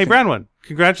 Yes. Hey, Branwen,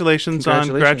 congratulations on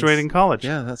graduating college.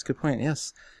 Yeah, that's a good point.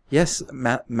 Yes. Yes,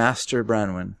 Master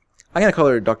Branwen. I'm going to call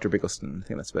her Dr. Bigglestone. I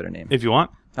think that's a better name. If you want.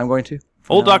 I'm going to.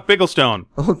 Old Doc Bigglestone.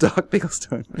 Old Doc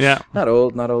Bigglestone. Yeah. Not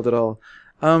old at all.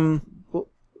 Well,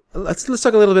 let's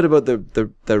talk a little bit about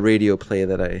the radio play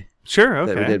that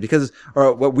we did, because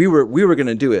what we were going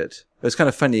to do it. It was kind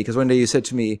of funny because one day you said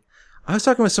to me, I was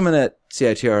talking with someone at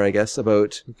CITR, I guess,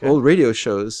 about old radio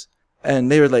shows,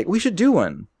 and they were like, we should do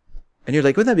one. And you're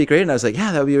like, wouldn't that be great? And I was like,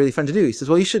 yeah, that would be really fun to do. He said,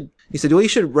 well, you should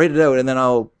write it out, and then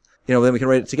then we can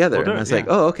write it together. And I was like,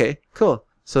 oh, okay, cool.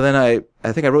 So then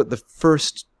I think I wrote the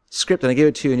first script and I gave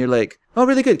it to you, and you're like, oh,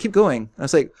 really good, keep going. And I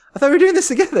was like, I thought we were doing this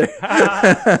together.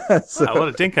 So, wow, what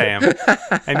a dink I am.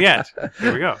 And yet,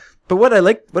 here we go. But what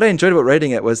I enjoyed about writing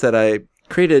it was that I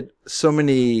created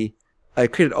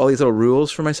all these little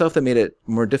rules for myself that made it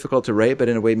more difficult to write, but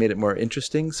in a way made it more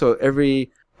interesting. So it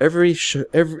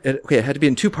had to be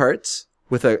in 2 parts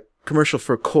with a commercial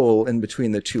for coal in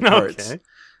between the 2 parts. Okay.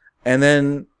 And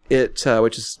then it,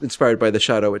 which is inspired by The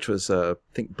Shadow, which was, I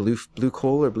think blue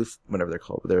coal or blue, whatever they're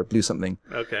called. They're blue something.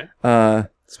 Okay.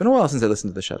 It's been a while since I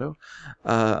listened to The Shadow.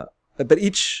 But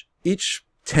each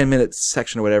 10-minute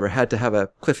section or whatever had to have a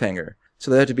cliffhanger. So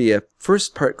there had to be a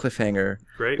first part cliffhanger,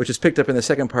 which is picked up in the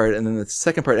second part, and then the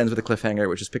second part ends with a cliffhanger,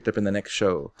 which is picked up in the next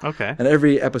show. Okay. And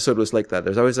every episode was like that.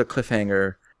 There's always a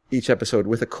cliffhanger each episode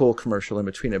with a coal commercial in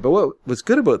between it. But what was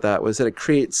good about that was that it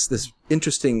creates this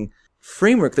interesting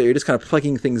framework that you're just kind of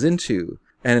plugging things into.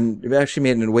 And it actually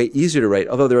made it in a way easier to write,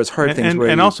 although there was hard things where...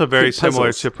 And also very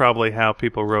similar to probably how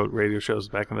people wrote radio shows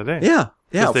back in the day. Yeah,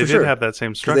 for sure. They did have that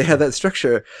same structure. They had that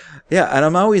structure. Yeah, and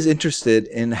I'm always interested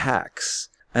in hacks.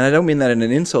 And I don't mean that in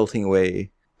an insulting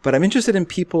way, but I'm interested in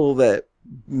people that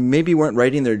maybe weren't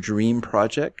writing their dream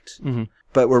project,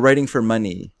 but were writing for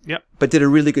money. Yep. But did a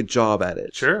really good job at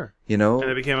it. Sure. And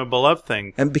it became a beloved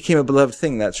thing.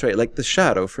 That's right. Like The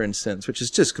Shadow, for instance, which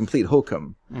is just complete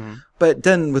hokum. But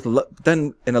done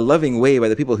in a loving way by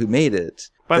the people who made it.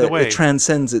 By the way, it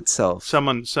transcends itself.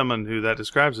 Someone who that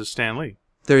describes is Stan Lee.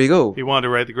 There you go. He wanted to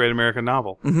write the great American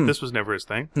novel. This was never his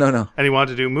thing. No. And he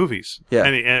wanted to do movies. Yeah.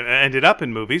 And he ended up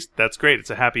in movies. That's great. It's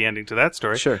a happy ending to that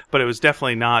story. Sure. But it was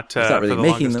definitely not he's not really for the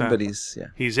making longest them,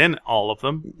 time. but he's in all of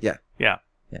them. Yeah. Yeah.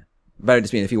 But I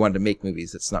just mean if he wanted to make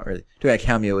movies, it's not really... Doing a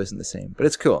cameo isn't the same, but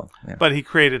it's cool. Yeah. But he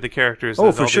created the characters that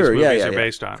all these movies are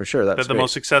based on. For sure, that's that the great.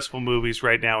 most successful movies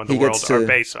right now in the world are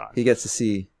based on. He gets to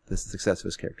see the success of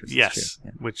his characters. Yes,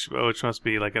 which must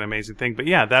be like an amazing thing. But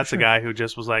yeah, that's a guy who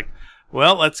just was like,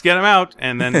 well, let's get him out.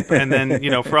 And then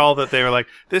for all that they were like,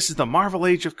 this is the Marvel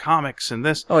Age of comics and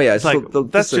this. Oh yeah. It's like,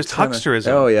 that's just hucksterism.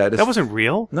 Oh yeah. That wasn't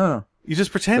real. No. You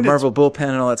just pretend the Marvel bullpen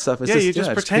and all that stuff. You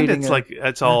just pretend it's like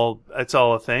it's all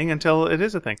a thing until it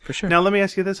is a thing. For sure. Now let me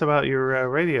ask you this about your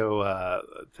radio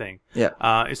thing.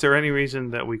 Yeah. Is there any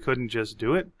reason that we couldn't just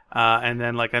do it? And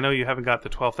then I know you haven't got the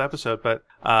 12th episode, but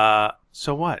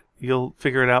so what? You'll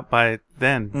figure it out by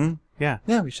then. Mm-hmm. Yeah.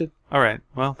 Yeah, we should. All right.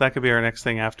 Well, that could be our next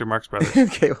thing after Marx Brothers.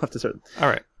 Okay, we'll have to start. All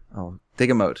right. I'll dig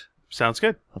them out. Sounds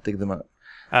good. I'll dig them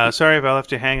out. Sorry if I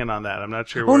left you hanging on that. I'm not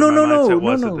sure where my mindset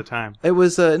was at the time. It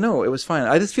was it was fine.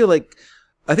 I just feel like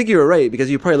I think you were right because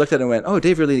you probably looked at it and went, "Oh,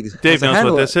 Dave really knows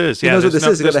what this is. He knows what this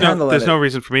is. He got a handle on it. There's no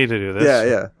reason for me to do this."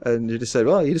 Yeah. And you just said,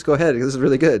 "Well, you just go ahead because this is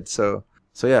really good." So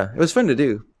yeah, it was fun to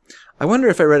do. I wonder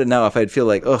if I read it now, if I'd feel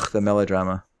like, ugh, the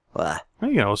melodrama. Blah. Well,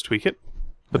 you can always tweak it,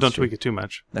 but don't tweak it too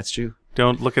much. That's true.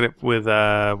 Don't look at it with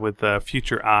a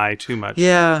future eye too much.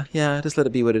 Yeah. Just let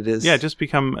it be what it is. Yeah, just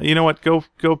become. You know what? Go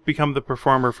become the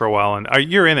performer for a while, and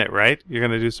you're in it, right? You're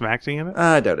gonna do some acting in it.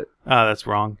 I doubt it. That's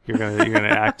wrong. You're gonna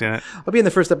act in it. I'll be in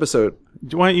the first episode.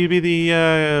 Why don't you be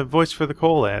the voice for the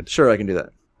coal ad? Sure, I can do that.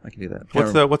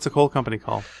 What's the coal company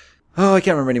called? Oh, I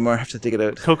can't remember anymore. I have to dig it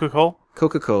out. Coca-Cola?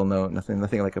 Coca-Cola? No, nothing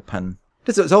like a pun.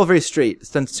 It's all very straight. It's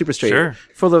done super straight. Sure.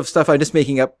 Full of stuff I'm just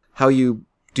making up how you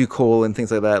do coal and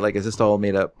things like that. Like, it's just all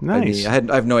made up by Nice. me. I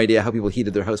have no idea how people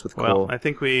heated their house with coal. Well, I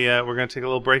think we're going to take a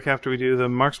little break after we do the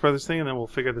Marx Brothers thing, and then we'll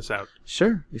figure this out.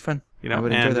 Sure, be fun. You know, I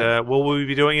would enjoy that. Will we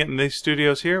be doing it in these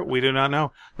studios here? We do not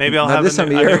know. Maybe I'll Not have this a time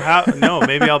new, of a new year. house. No,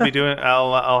 maybe I'll be doing.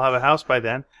 I'll have a house by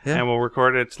then, Yeah. and we'll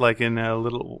record it like in a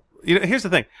little. You know, here's the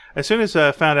thing. As soon as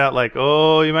I found out, like,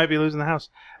 oh, you might be losing the house,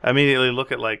 I immediately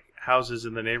look at like houses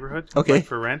in the neighborhood, Okay. like,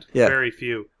 for rent. Yeah. Very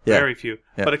few. Yeah. Very few.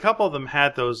 Yeah. But a couple of them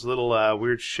had those little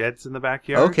weird sheds in the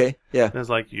backyard. Okay, yeah. And it's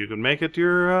like, you can make it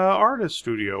your artist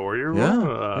studio or your Yeah,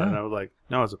 And I was like,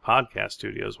 no, it's a podcast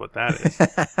studio is what that is.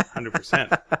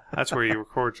 100%. That's where you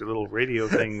record your little radio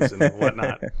things and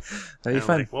whatnot. That'd be And I'm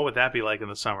fun. like, what would that be like in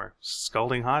the summer?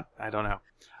 Scalding hot? I don't know.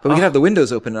 But we could have the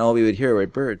windows open and all we would hear were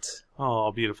birds.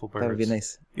 Oh, beautiful birds. That would be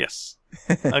nice. Yes.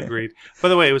 Agreed. By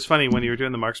the way, it was funny when you were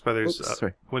doing the Marx Brothers Oops,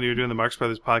 sorry. when you were doing the Marx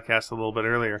Brothers podcast a little bit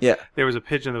earlier. Yeah. There was a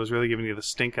pigeon that was really giving you the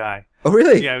stink eye. Oh,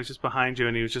 really? Yeah, he was just behind you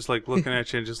and he was just like looking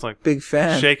at you and just like Big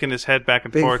fan. shaking his head back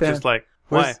and Big forth, fan. just like,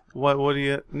 why? Where's- What do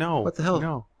you? No. What the hell?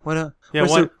 No. What Yeah,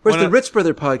 where's what- where's what the a- Ritz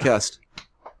Brother podcast?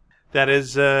 That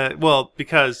is,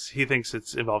 because he thinks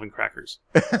it's involving crackers.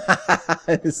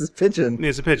 This is pigeon.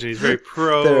 He's a pigeon. He's very Their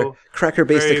pro,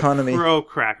 cracker-based very economy. pro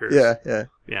crackers. Yeah, yeah.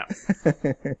 Yeah.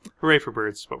 Hooray for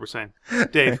birds is what we're saying.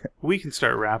 Dave, we can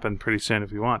start rapping pretty soon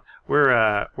if you want. We're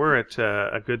at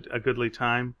a goodly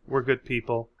time. We're good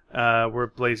people. We're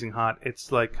blazing hot.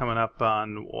 It's like coming up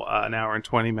on an hour and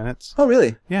 20 minutes. Oh,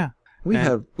 really? Yeah. We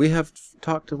And- have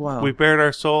talked a while. We bared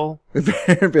our soul. We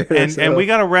bared And ourselves. we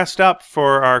got to rest up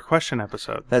for our question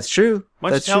episode. That's true. Why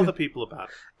don't That's you tell true. the people about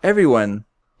it? Everyone,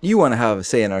 you want to have a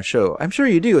say in our show. I'm sure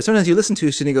you do. Sometimes you listen to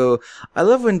us and you go, I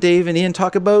love when Dave and Ian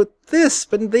talk about this,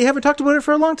 but they haven't talked about it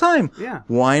for a long time. Yeah.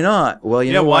 Why not? Well, you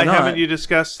Yeah, know why not? haven't you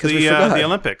discussed 'Cause we the forgot.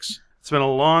 Olympics? It's been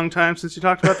a long time since you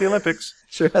talked about the Olympics.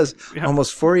 Sure has. Yep.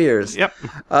 Almost 4 years. Yep.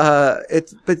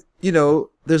 But you know,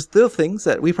 there's little things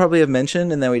that we probably have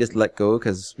mentioned and then we just let go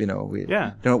because, you know,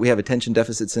 we have attention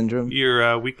deficit syndrome.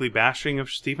 Your weekly bashing of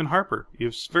Stephen Harper.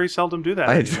 You very seldom do that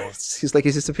anymore. He's like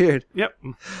he's disappeared. Yep.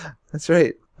 That's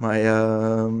right. My,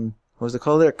 what was it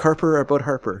called there? Carper about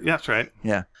Harper. Yeah, that's right.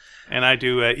 Yeah. And I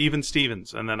do even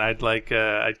Stevens, and then I'd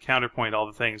counterpoint all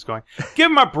the things, going,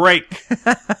 "Give him a break.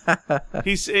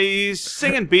 He's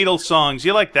singing Beatles songs.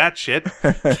 You like that shit?"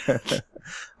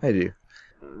 I do.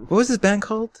 What was this band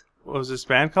called? What was this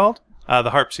band called? The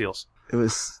Harp Seals. It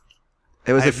was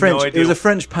I a have French. no It idea. was a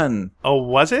French pun. Oh,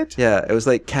 was it? Yeah, it was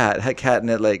like cat. It had cat in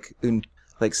it, like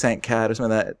Saint Cat or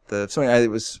something like that. It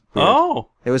was weird. Oh,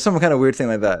 It was some kind of weird thing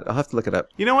like that. I'll have to look it up.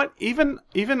 you know what?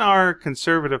 Even our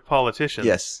conservative politicians.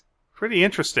 Yes, Pretty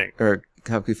interesting. or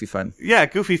have goofy fun. Yeah,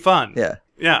 goofy fun. Yeah,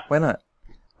 Yeah. why not?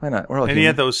 Why not? We're all And he human.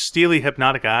 had those steely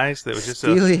hypnotic eyes that would just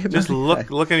Steely just hypnotic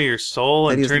look into your soul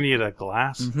That and he was- turn you to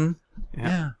glass. Mhm. Yeah.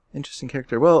 Yeah, interesting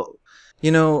character. Well,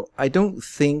 you know, I don't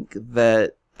think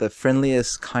that the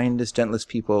friendliest, kindest, gentlest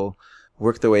people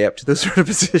work their way up to those sort of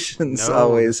positions No,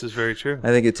 always. this is very true. I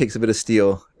think it takes a bit of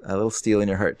steel, a little steel in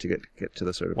your heart to get to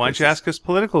those sort of Why don't you places. ask us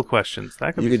political questions?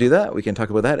 That could You be could do that. We can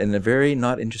talk about that in a very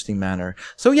not interesting manner.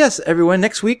 So yes, everyone,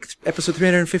 next week, episode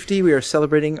 350, we are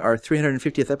celebrating our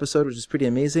 350th episode, which is pretty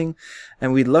amazing.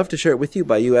 And we'd love to share it with you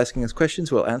by you asking us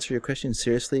questions. We'll answer your questions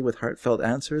seriously with heartfelt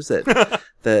answers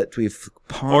that we've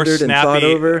pondered and thought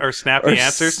over. or snappy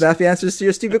answers. Snappy answers to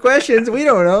your stupid questions. We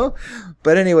don't know.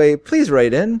 But anyway, please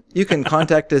write in. You can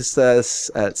contact us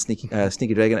at Sneaky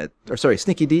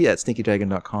D at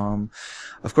sneakydragon.com.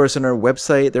 Of course, on our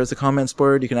website, there's a comments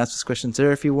board. You can ask us questions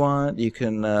there if you want. You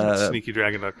can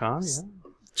SneakyDragon.com. Yeah.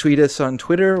 tweet us on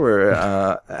Twitter. We're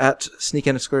at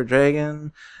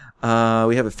sneak_dragon.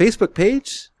 We have a Facebook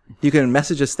page. You can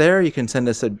message us there. You can send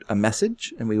us a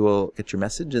message, and we will get your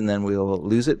message, and then we'll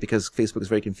lose it because Facebook is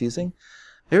very confusing.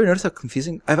 Have you ever noticed how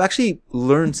confusing? I've actually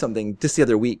learned something just the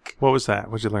other week. What was that?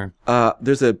 What'd you learn?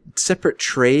 There's a separate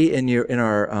tray in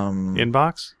our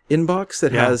Inbox? inbox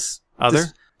that Yeah. has Other?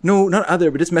 just- no, not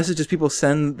other, but just messages people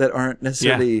send that aren't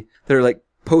necessarily that are like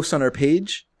posts on our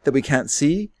page that we can't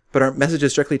see, but aren't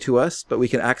messages directly to us, but we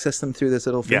can access them through this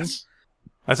little thing. Yes.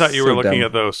 I thought you So were looking dumb.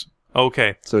 at those.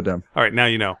 Okay. So dumb. All right. Now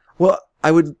you know. Well,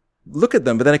 I would look at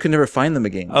them, but then I could never find them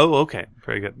again. Oh, okay.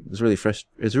 Very good. It was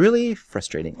really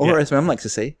frustrating, or Yeah. as my mom likes to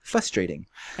say, frustrating.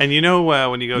 And you know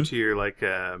when you Hmm? go to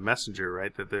your messenger,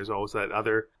 right? That there's always that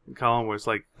other column where it's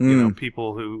like you know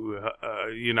people who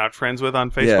you're not friends with on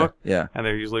Facebook, Yeah, and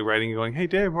they're usually writing and going, "Hey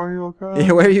Dave, why are you yeah.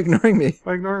 Yeah, why are you ignoring me?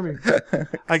 why ignore me?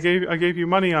 I gave you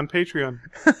money on Patreon."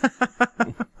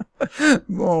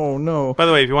 Oh no. By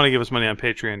the way, if you want to give us money on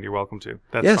Patreon, you're welcome to.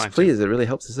 That's Yes, fine. too. please. It really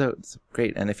helps us out. It's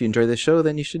great. And if you enjoy this show,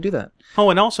 then you should do that. Oh,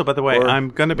 and also, by the way, Or I'm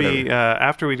going to be whatever.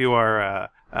 after we do our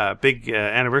big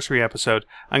anniversary episode,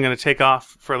 I'm going to take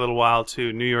off for a little while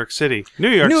to New York City. New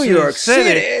York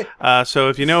City! So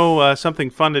if you know something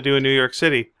fun to do in New York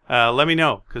City, let me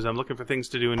know, because I'm looking for things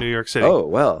to do in New York City. Oh,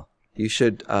 well, you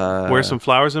should... Wear some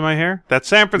flowers in my hair? That's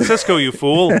San Francisco, you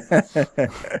fool!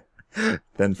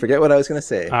 Then forget what I was going to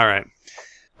say. All right.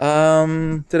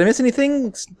 Did I miss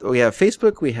anything? We have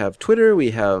Facebook, we have Twitter,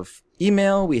 we have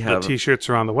email, we have... The T-shirts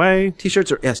are on the way.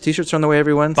 T-shirts are on the way,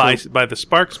 everyone. By the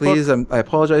Sparks please, book. I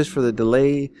apologize for the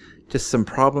delay. Just some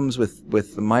problems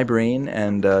with my brain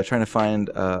and trying to find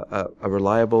a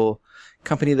reliable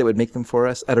company that would make them for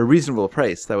us at a reasonable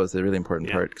price. That was the really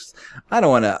important part. 'Cause I don't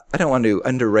want to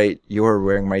underrate your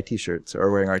wearing my T-shirts,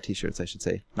 or wearing our T-shirts, I should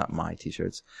say, not my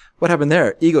T-shirts. What happened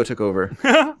there? Ego took over.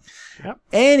 Yep.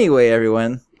 Anyway,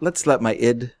 everyone, let's let my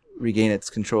id regain its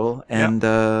control. And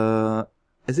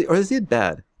is the id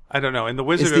bad? I don't know. In the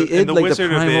Wizard Is of the id in the like the Wizard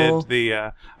primal- of Id,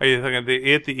 are you thinking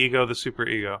the id, the ego, the super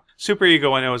ego? Super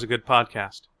ego, I know, is a good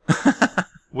podcast.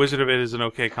 Wizard of Id is an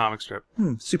okay comic strip.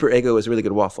 Super ego is a really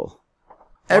good waffle.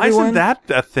 Why isn't that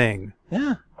a thing?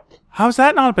 Yeah. How's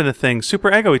that not been a thing?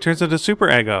 Super ego. He turns into super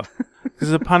ego. This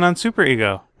is a pun on super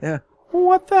ego. Yeah.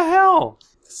 What the hell?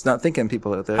 It's not thinking,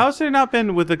 people out there. How's there not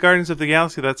been with the Guardians of the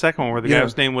Galaxy, that second one where the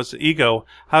guy's name was Ego?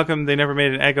 How come they never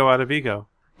made an ego out of ego?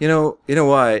 You know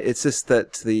why? It's just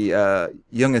that the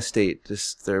Young Estate,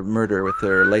 just their murder with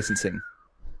their licensing.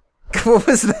 What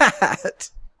was that?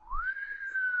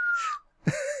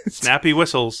 Snappy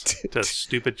whistles to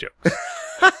stupid jokes.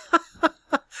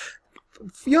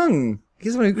 Young.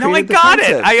 He's the one who created No, I the got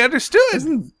concept. it. I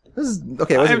understood.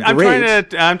 Okay,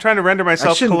 I'm trying to render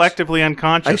myself collectively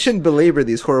unconscious. I shouldn't belabor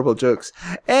these horrible jokes.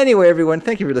 Anyway, everyone,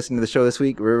 thank you for listening to the show this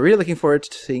week. We're really looking forward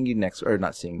to seeing you next, or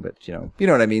not seeing, but you know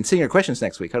what I mean. Seeing your questions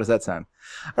next week. How does that sound?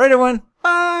 All right, everyone.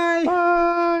 Bye.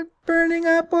 Bye. Burning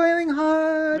up, boiling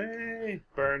hot. Hey,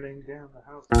 burning down the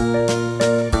house.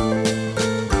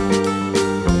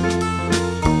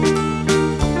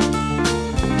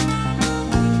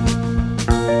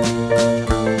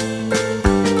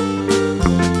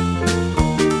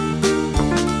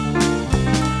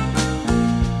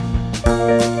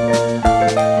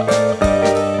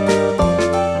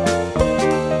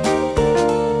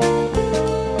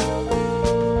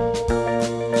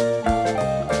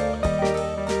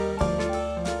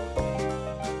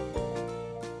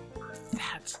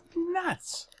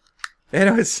 Nuts. And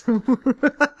it was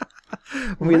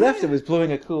when we left, it was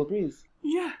blowing a cool breeze.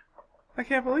 Yeah, I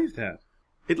can't believe that.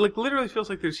 It literally feels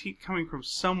like there's heat coming from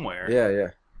somewhere. Yeah.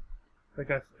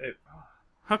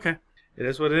 Okay, it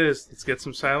is what it is. Let's get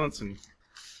some silence and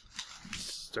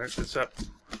start this up.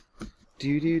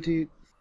 Do.